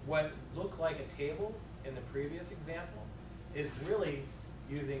what looked like a table in the previous example is really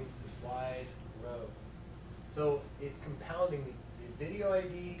using this wide row. So it's compounding the video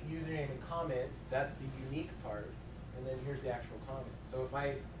ID, username, and comment. That's the unique part. And then here's the actual comment. So if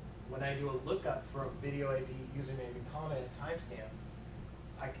when I do a lookup for a video ID, username, and comment timestamp,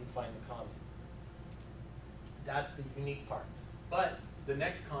 I can find the comment. That's the unique part. But the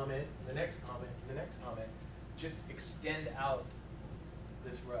next comment, and the next comment, and the next comment just extend out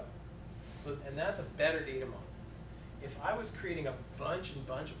this row. So, and that's a better data model. If I was creating a bunch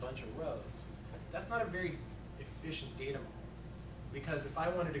of rows, that's not a very efficient data model. Because if I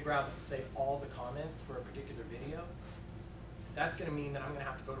wanted to grab, say, all the comments for a particular video, that's going to mean that I'm going to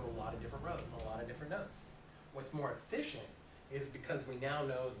have to go to a lot of different rows, a lot of different nodes. What's more efficient is because we now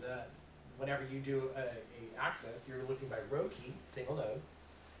know that whenever you do a access, you're looking by row key, single node,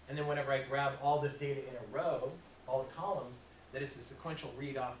 and then whenever I grab all this data in a row, all the columns, that it's a sequential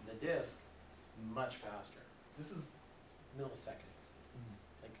read off of the disk much faster. This is milliseconds,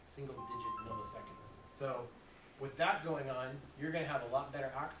 like single-digit milliseconds. So with that going on, you're going to have a lot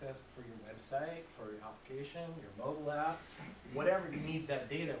better access for your website, for your application, your mobile app, whatever needs that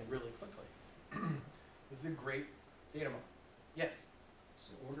data really quickly. This is a great data model. Yes?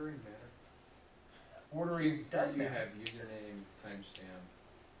 So ordering matter? Ordering does You matter. have username, timestamp.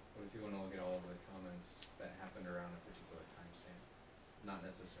 What if you want to look at all of the comments that happened around a particular timestamp? Not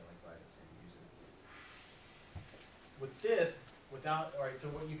necessarily by the same user. With this, all right, so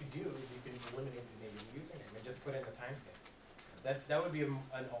what you can do is you can eliminate the name of the username and just put in the timestamps. That would be an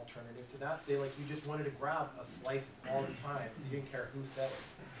alternative to that. Say like you just wanted to grab a slice of all the times, you didn't care who said it.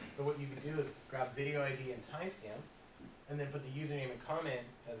 So what you could do is grab video ID and timestamp, and then put the username and comment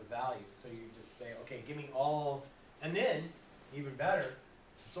as a value. So you just say, okay, give me all, and then, even better,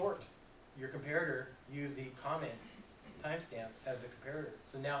 sort your comparator, use the comments timestamp as a comparator.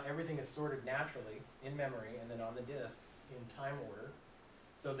 So now everything is sorted naturally in memory and then on the disk in time order,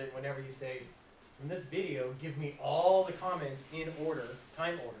 so that whenever you say, from this video, give me all the comments in order,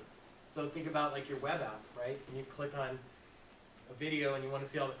 time order. So think about like your web app, right? And you click on a video and you want to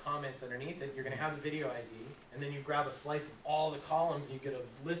see all the comments underneath it, you're going to have the video ID, and then you grab a slice of all the columns and you get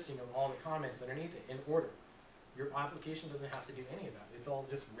a listing of all the comments underneath it in order. Your application doesn't have to do any of that. It's all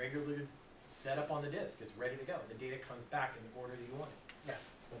just regularly set up on the disk. It's ready to go. The data comes back in the order that you want it. Yeah.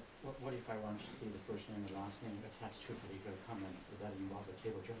 But what if I want to see the first name and last name attached to a particular comment? Would that involve a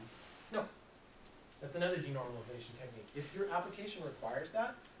table join? No. That's another denormalization technique. If your application requires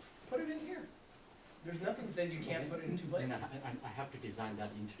that, put it in here. There's nothing that says you can't put it in two places. Then I have to design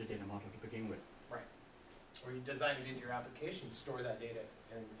that into the data model to begin with. Right. Or you design it into your application to store that data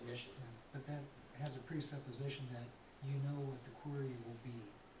initially. But that has a presupposition that you know what the query will be.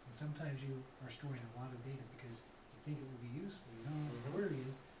 And sometimes you are storing a lot of data because you think it will be useful, you don't know what the query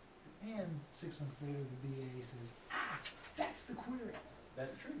is, and 6 months later the BA says, that's the query.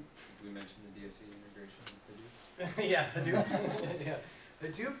 That's true. Did we mention the DOC integration with Hadoop? Yeah, Hadoop. Yeah.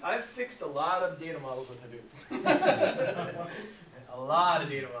 Hadoop, I've fixed a lot of data models with Hadoop. A lot of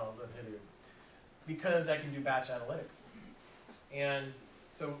data models with Hadoop. because I can do batch analytics. And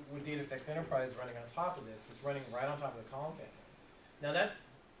so with DataStax Enterprise running on top of this, it's running right on top of the column family. Now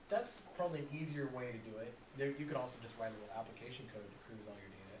that's probably an easier way to do it. You could also just write a little application code to cruise all your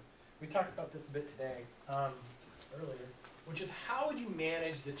data. We talked about this a bit today, earlier, which is how would you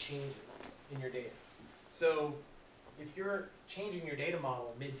manage the changes in your data? So if you're changing your data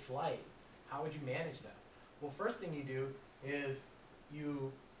model mid-flight, how would you manage that? Well, first thing you do is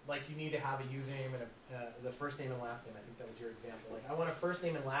you need to have a username and the first name and last name. I think that was your example. Like, I want a first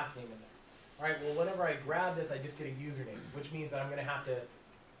name and last name in there. All right, well, whenever I grab this, I just get a username, which means that I'm going to have to,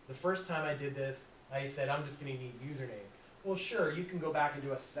 the first time I did this, I said, I'm just going to need username. Well, sure, you can go back and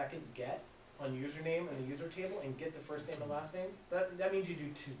do a second get on username in the user table and get the first name and last name. That means you do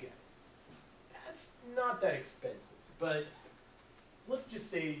 2 gets. That's not that expensive, but let's just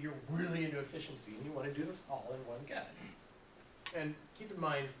say you're really into efficiency and you want to do this all in one get. And keep in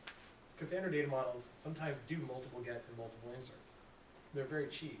mind, Cassandra data models sometimes do multiple gets and multiple inserts. They're very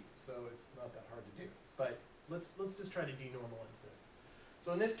cheap, so it's not that hard to do. But let's just try to denormalize this.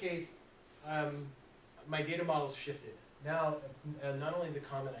 So in this case, my data model's shifted. Now, not only the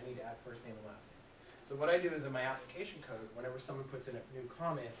comment, I need to add first name and last name. So what I do is in my application code, whenever someone puts in a new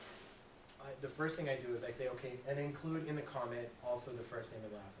comment, the first thing I do is I say, okay, and include in the comment also the first name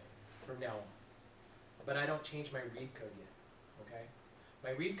and last name from now on. But I don't change my read code yet, okay?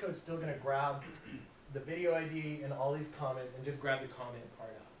 My read code's still gonna grab the video ID and all these comments and just grab the comment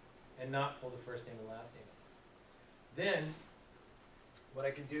part out and not pull the first name and last name. Then, what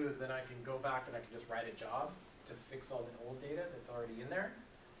I can do is then I can go back and I can just write a job to fix all the old data that's already in there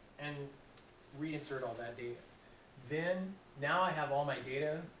and reinsert all that data. Then, now I have all my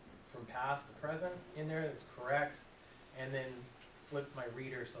data from past to present in there that's correct, and then flip my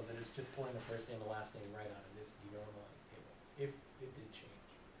reader so that it's just pulling the first name and last name right out of this denormalized table, if it did change.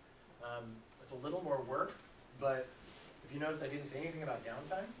 It's a little more work, but if you notice I didn't say anything about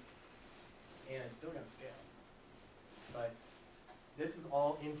downtime, and it's still gonna scale. But this is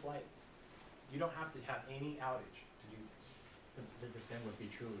all in flight. You don't have to have any outage to do this. The same would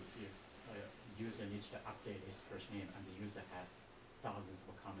be true if a user needs to update his first name and the user had thousands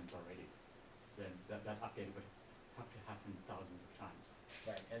of comments already. Then that update would have to happen thousands of times.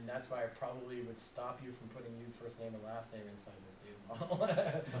 Right, and that's why I probably would stop you from putting your first name and last name inside this data model.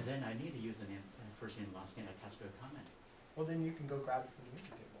 But then I need a username, first name, last name attached to a comment. Well, then you can go grab it from the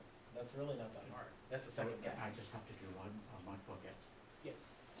user table. That's really not that hard. That's a second get. I just have to do multiple get.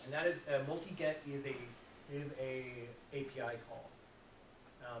 Yes, and that is multi-get is a API call.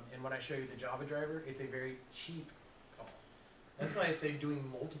 And when I show you the Java driver, it's a very cheap call. That's why I say doing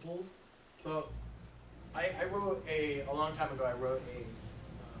multiples. So I wrote a long time ago. I wrote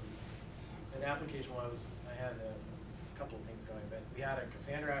an application. I had a couple of things going, but we had a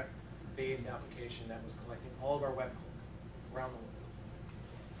Cassandra-based application that was collecting all of our web clicks around the world.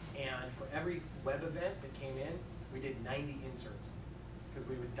 And for every web event that came in, we did 90 inserts because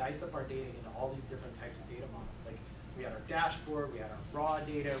we would dice up our data into all these different types of data models. Like we had our dashboard, we had our raw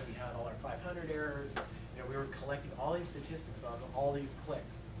data, we had all our 500 errors. You know, we were collecting all these statistics on all these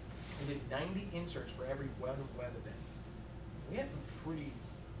clicks. We did 90 inserts for every web event. We had some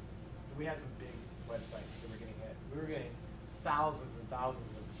big websites that were getting hit. We were getting thousands and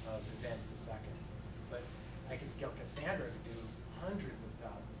thousands of events a second. But I could scale Cassandra to do hundreds of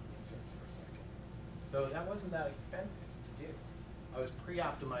thousands of inserts per second. So that wasn't that expensive to do. I was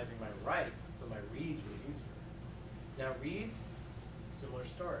pre-optimizing my writes, so my reads were easier. Now reads, similar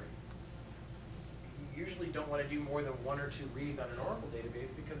story. You usually don't want to do more than 1 or 2 reads on an Oracle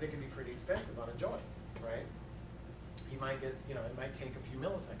database because they can be pretty expensive on a join, right? You might get, it might take a few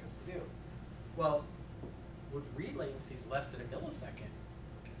milliseconds to do. Well, with read latency is less than a millisecond,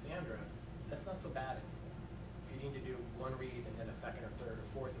 Cassandra, that's not so bad anymore. If you need to do 1 read and then a second or third or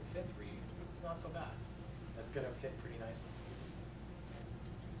fourth or fifth read, it's not so bad. That's going to fit pretty nicely.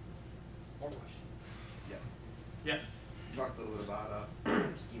 More questions? Yeah. Yeah. You talked a little bit about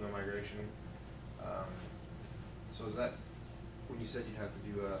schema migration. So is that, when you said you'd have to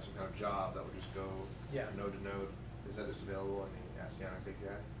do some kind of job that would just go node to node, is that just available in the Astyonics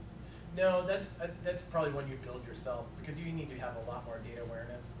API? No, that's probably one you build yourself because you need to have a lot more data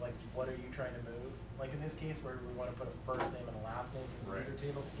awareness. Like, what are you trying to move? Like in this case where we want to put a first name and a last name from the user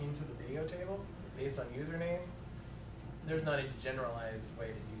table into the video table based on username, there's not a generalized way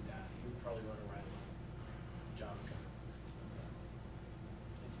to do that. You would probably want to write a lot of Java code.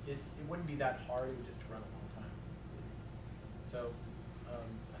 It wouldn't be that hard. It would just run a long time. So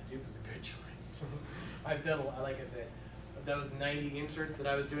Hadoop is a good choice. I've done, like I said, those 90 inserts that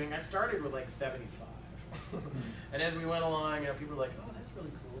I was doing, I started with like 75. And as we went along, people were like, oh, that's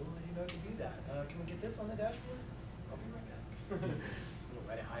really cool. node to do that. Can we get this on the dashboard? I'll be right back. We'll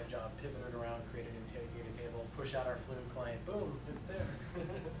write a hive job, pivot it around, create a new data table, push out our Flume client, boom, it's there.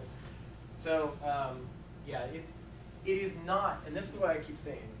 So, yeah, it is not, and this is what I keep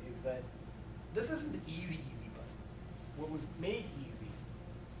saying, is that this isn't the easy button. What we've made easy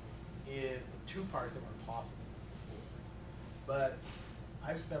is the two parts that were possible before. But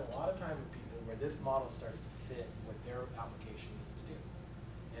I've spent a lot of time with people where this model starts to fit what their application needs to do.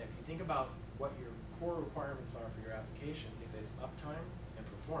 And if you think about what your core requirements are for your application, if it's uptime and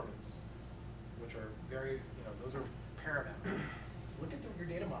performance, which are very, those are paramount. Look at your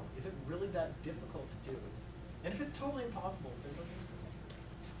data model. Is it really that difficult to do? And if it's totally impossible, then don't use this.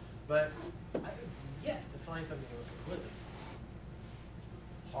 But I have yet to find something that was completely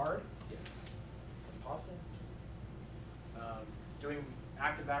hard. Yes. Impossible. Doing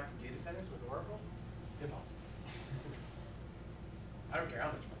active-active data centers with Oracle? Impossible. I don't care how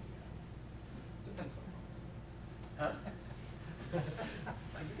much money you have. Depends on. Huh?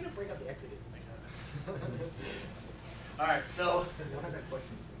 You're gonna break up the exit. All right, so. One other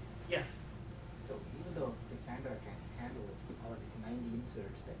question, please. Yes. So even though Cassandra can handle all these 90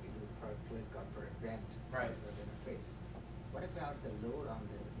 inserts that you do per click or per event, right, or interface, what about the load on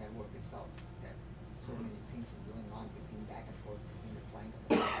the network itself? That so many things are going on between back and forth between the client and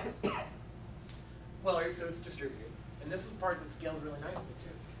the device? Well, so it's distributed, and this is the part that scales really nicely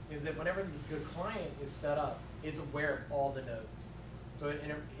too. Is that whenever the client is set up, it's aware of all the nodes. So you can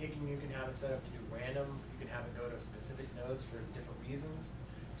have it set up to do random. You can have it go to specific nodes for different reasons.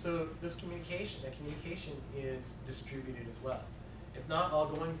 So there's communication. That communication is distributed as well. It's not all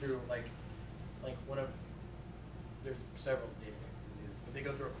going through like there's several databases that do this, but they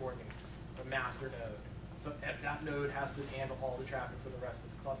go through a coordinator, a master node. So that node has to handle all the traffic for the rest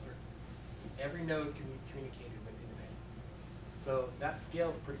of the cluster. Every node can be communicated with independently. So that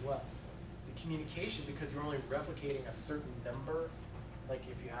scales pretty well. The communication, because you're only replicating a certain number. Like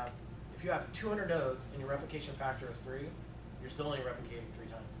if you have 200 nodes and your replication factor is 3, you're still only replicating 3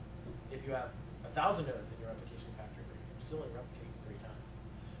 times. If you have 1,000 nodes and your replication factor is 3, you're still only replicating 3 times.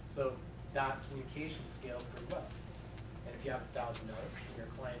 So that communication scales pretty well. And if you have 1,000 nodes and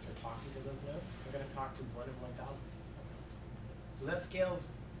your clients are talking to those nodes, they're going to talk to 1 in 1,000. So that scales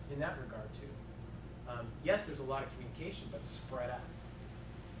in that regard too. Yes, there's a lot of communication, but it's spread out.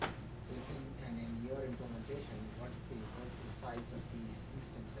 And in your implementation, what's the size of these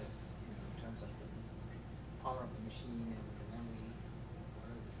instances, in terms of the power of the machine and the memory? What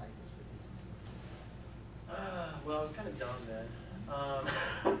are the sizes for these? Well, I was kind of dumb then.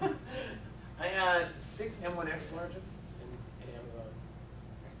 I had 6 M1X larges in Amazon,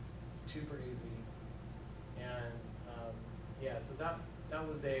 super easy, and yeah, so that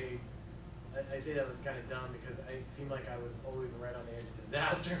was I say that was kind of dumb because it seemed like I was always right on the edge of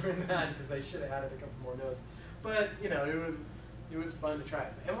disaster with that because I should have added a couple more nodes. But it was fun to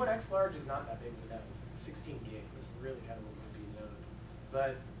try. M1X large is not that big of a node. It's 16 gigs. It's really kind of a wimpy node.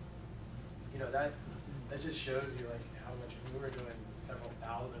 But that just shows you like how much we were doing several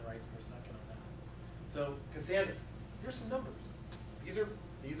thousand writes per second on that. So Cassandra, here's some numbers.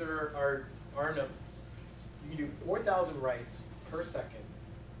 These are our numbers. You can do 4,000 writes per second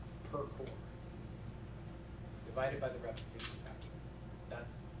per core, divided by the replication factor.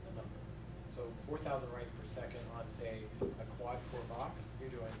 That's the number. So 4,000 writes per second on, say, a quad-core box,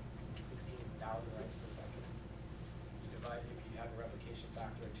 you're doing 16,000 writes per second. You divide, if you have a replication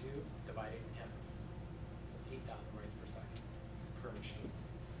factor of 2, divide it in half. That's 8,000 writes per second per machine.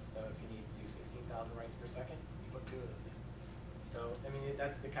 So if you need to do 16,000 writes per second, you put 2 of those in. So, I mean,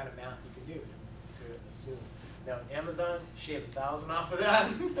 that's the kind of math you can do to assume. Now, Amazon shaved 1,000 off of that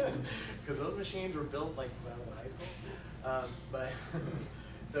because those machines were built like when I was in high school. But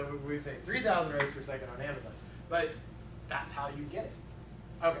so we say 3,000 writes per second on Amazon. But that's how you get it.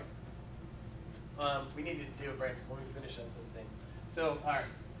 Okay. We need to do a break, so let me finish up this thing. So, all right.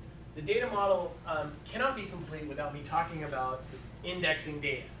 The data model cannot be complete without me talking about indexing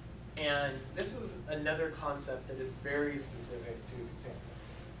data. And this is another concept that is very specific to Cassandra.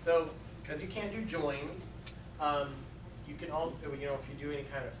 So, because you can't do joins, you can also, if you do any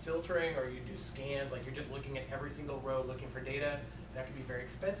kind of filtering or you do scans, like you're just looking at every single row looking for data, that can be very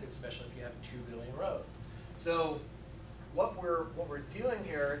expensive, especially if you have 2 billion rows. So what we're doing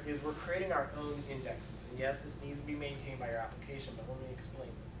here is we're creating our own indexes. And yes, this needs to be maintained by your application, but let me explain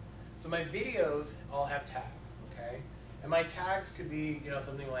this. So my videos all have tags, okay? And my tags could be,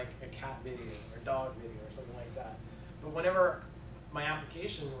 something like a cat video or dog video or something like that. But whenever my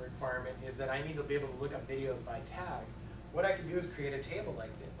application requirement is that I need to be able to look up videos by tag, what I can do is create a table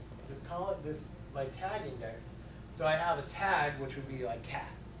like this. Just call it my tag index. So I have a tag, which would be like cat.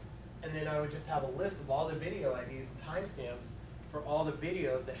 and then I would just have a list of all the video IDs and timestamps for all the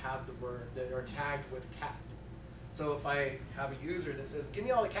videos that have the word, that are tagged with cat. So if I have a user that says, give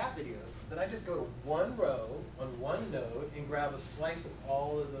me all the cat videos, then I just go to one row on one node and grab a slice of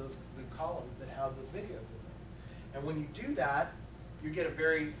all of those the columns that have those videos in them. And when you do that, you get a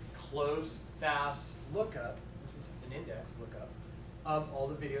very close, fast lookup. This is an index lookup of all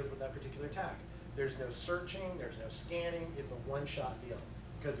the videos with that particular tag. There's no searching, there's no scanning, it's a one-shot deal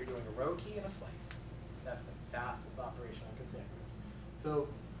because you're doing a row key and a slice. That's the fastest operation on Cassandra. So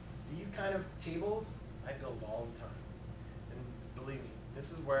these kind of tables, I build all the time. And believe me,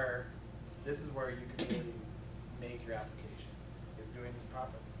 this is where you can really make your application, is doing this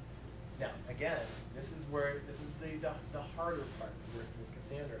properly. Now, again, this is the harder part with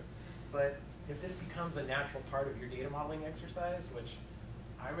Cassandra. But if this becomes a natural part of your data modeling exercise, which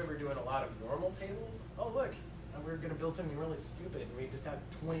I remember doing a lot of normal tables. Oh, look, we're going to build something really stupid, and we just have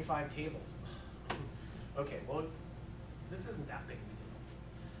 25 tables. Okay, well, this isn't that big of a deal.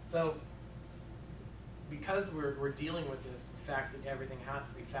 So, because we're dealing with this fact that everything has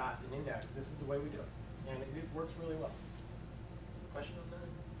to be fast and indexed, this is the way we do it. And it works really well. Question on that?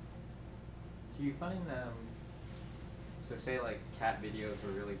 Do you find, so say like cat videos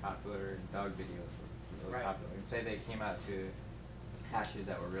were really popular and dog videos were really popular, and say they came out to hashes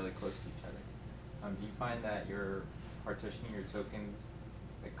that were really close to each other. Do you find that you're partitioning your tokens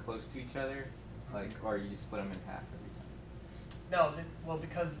like close to each other, like, or you just split them in half every time? No, well,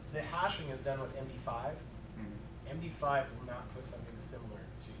 because the hashing is done with MD5. MD5 will not put something similar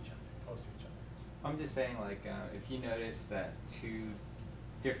to each other, close to each other. I'm just saying, like, if you notice that two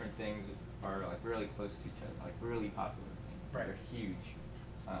different things are like really close to each other, like really popular things, right. They're huge.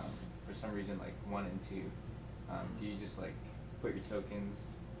 For some reason, like 1 and 2, do you just like put your tokens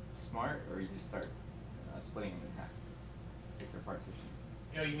smart, or you just start splitting them in half, like your partition?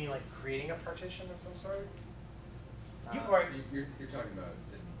 You mean like creating a partition of some sort? You're talking about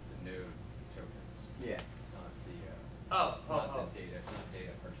the node tokens. Yeah. Not the data, not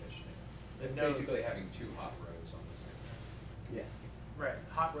data partitioning. Basically having 2 hot rows on the same. Yeah. Right,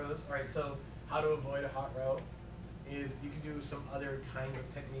 hot rows. All right, so how to avoid a hot row is you can do some other kind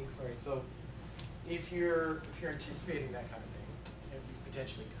of techniques. All right, so if you're anticipating that kind of thing, if you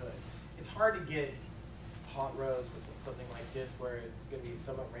potentially could, it's hard to get hot rows with something like this where it's going to be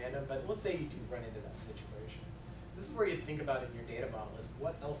somewhat random. But let's say you do run into that situation. This is where you think about it in your data model: is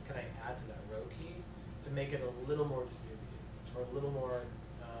what else can I add to that row key to make it a little more distributed or a little more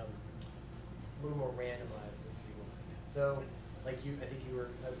randomized, if you will. So, like I think you were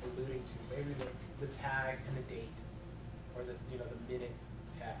alluding to maybe the tag and the date, or the minute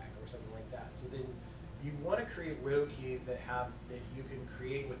tag or something like that. So then you want to create row keys that you can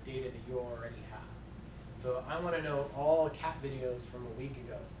create with data that you already have. So I want to know all cat videos from a week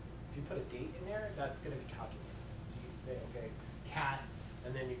ago. If you put a date in there, that's going to be calculated. So you can say, okay, cat,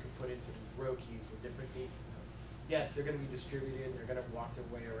 and then you can put in some row keys with different dates in them. Yes, they're going to be distributed, they're going to walk their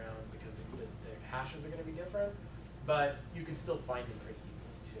way around because the hashes are going to be different, but you can still find them pretty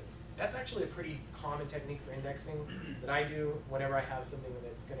easily too. That's actually a pretty common technique for indexing that I do whenever I have something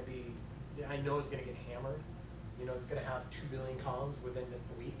that's going to be, I know is going to get hammered. It's going to have 2 billion columns within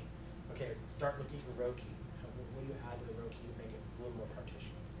a week. Okay, start looking at your row key. What do you add to the row key to make it a little more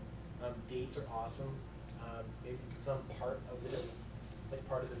partition? Dates are awesome. Maybe some part of this, like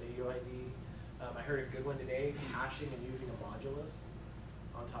part of the video ID. I heard a good one today, hashing and using a modulus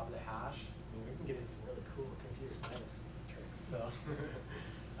on top of the hash. We can get into some really cool computer science tricks. So,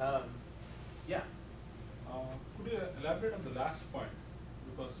 yeah. Could you elaborate on the last point?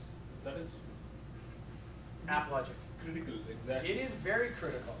 Because that is app logic. Critical, exactly. It is very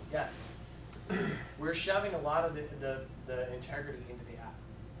critical, yes. We're shoving a lot of the integrity into the app.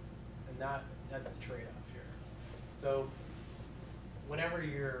 And that's the trade-off here. So whenever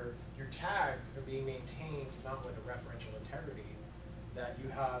your tags are being maintained not with a referential integrity, that you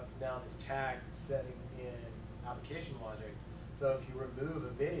have now this tag setting in application logic. So if you remove a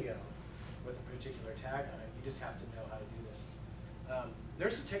video with a particular tag on it, you just have to know how to do this.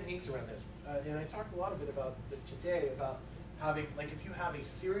 There's some techniques around this, and I talked a lot bit about this today, about having, like if you have a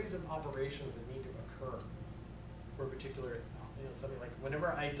series of operations that need to occur for a particular, something like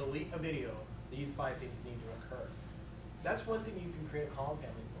whenever I delete a video, these 5 things need to occur. That's one thing you can create a column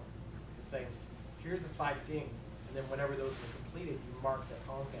family for. It's saying, here's the 5 things, and then whenever those are completed, you mark that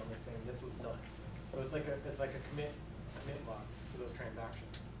column family saying this was done. So it's like a commit log for those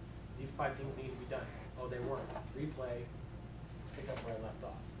transactions. These 5 things need to be done. Oh, they weren't. Replay, pick up where I left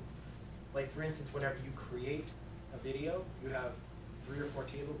off. Like for instance, whenever you create a video, you have 3 or 4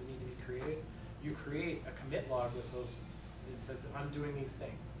 tables that need to be created. You create a commit log with those. It says I'm doing these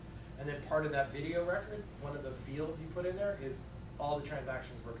things, And then part of that video record, one of the fields you put in there is all the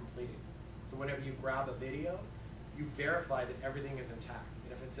transactions were completed. So whenever you grab a video, you verify that everything is intact.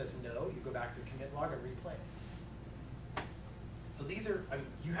 And if it says no, you go back to the commit log and replay it. So these are, I mean,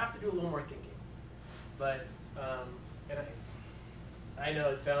 you have to do a little more thinking. But, and I know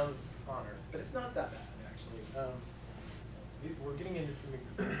it sounds onerous, but it's not that bad, actually. We're getting into some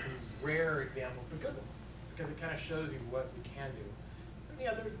rare examples, but good ones, because it kind of shows you what we can do. And the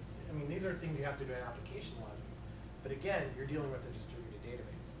others, I mean, these are things you have to do in application logic. But again, you're dealing with a distributed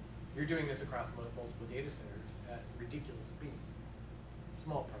database. You're doing this across multiple data centers at ridiculous speeds.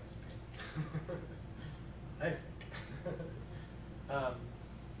 Small price to pay, I think.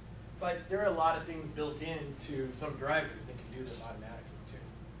 But there are a lot of things built into some drivers that can do this automatically too.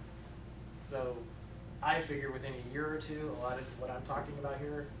 So I figure within a year or two, a lot of what I'm talking about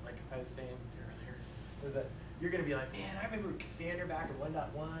here, like I was saying earlier, is that you're going to be like, man, I remember Cassandra back in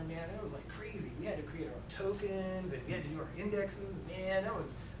 1.1, man, it was like crazy. We had to create our own tokens, and we had to do our indexes. Man, that was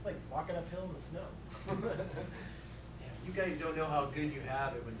like walking uphill in the snow. Yeah, you guys don't know how good you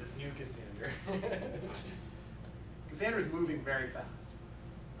have it with this new Cassandra. Cassandra's moving very fast.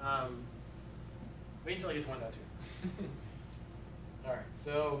 Wait until I get to 1.2. All right,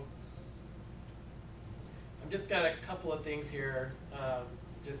 so I've just got a couple of things here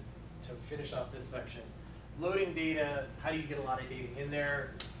just to finish off this section. Loading data, how do you get a lot of data in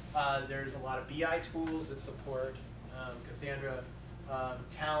there? There's a lot of BI tools that support Cassandra,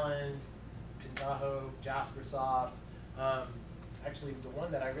 Talend, Pentaho, JasperSoft. Actually, the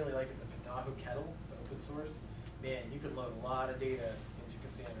one that I really like is the Pentaho Kettle. It's open source. Man, you can load a lot of data into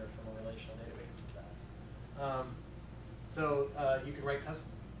Cassandra from a relational database with that. So you can write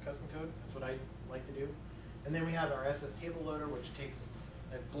custom code. That's what I like to do. And then we have our SS table loader, which takes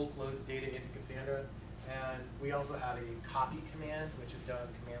and bulk loads data into Cassandra. And we also have a copy command, which is done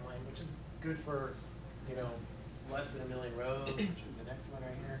command line, which is good for, you know, less than 1 million rows, which is the next one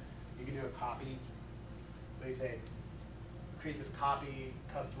right here. You can do a copy. So you say, create this copy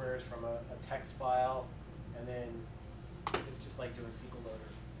customers from a text file, and then it's just like doing SQL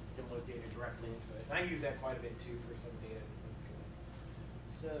loader. You can load data directly into it. And I use that quite a bit too for some data that's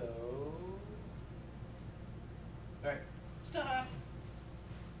good. So, all right, stop.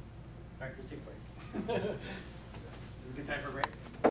 All right, let's take a break. This is a good time for a break.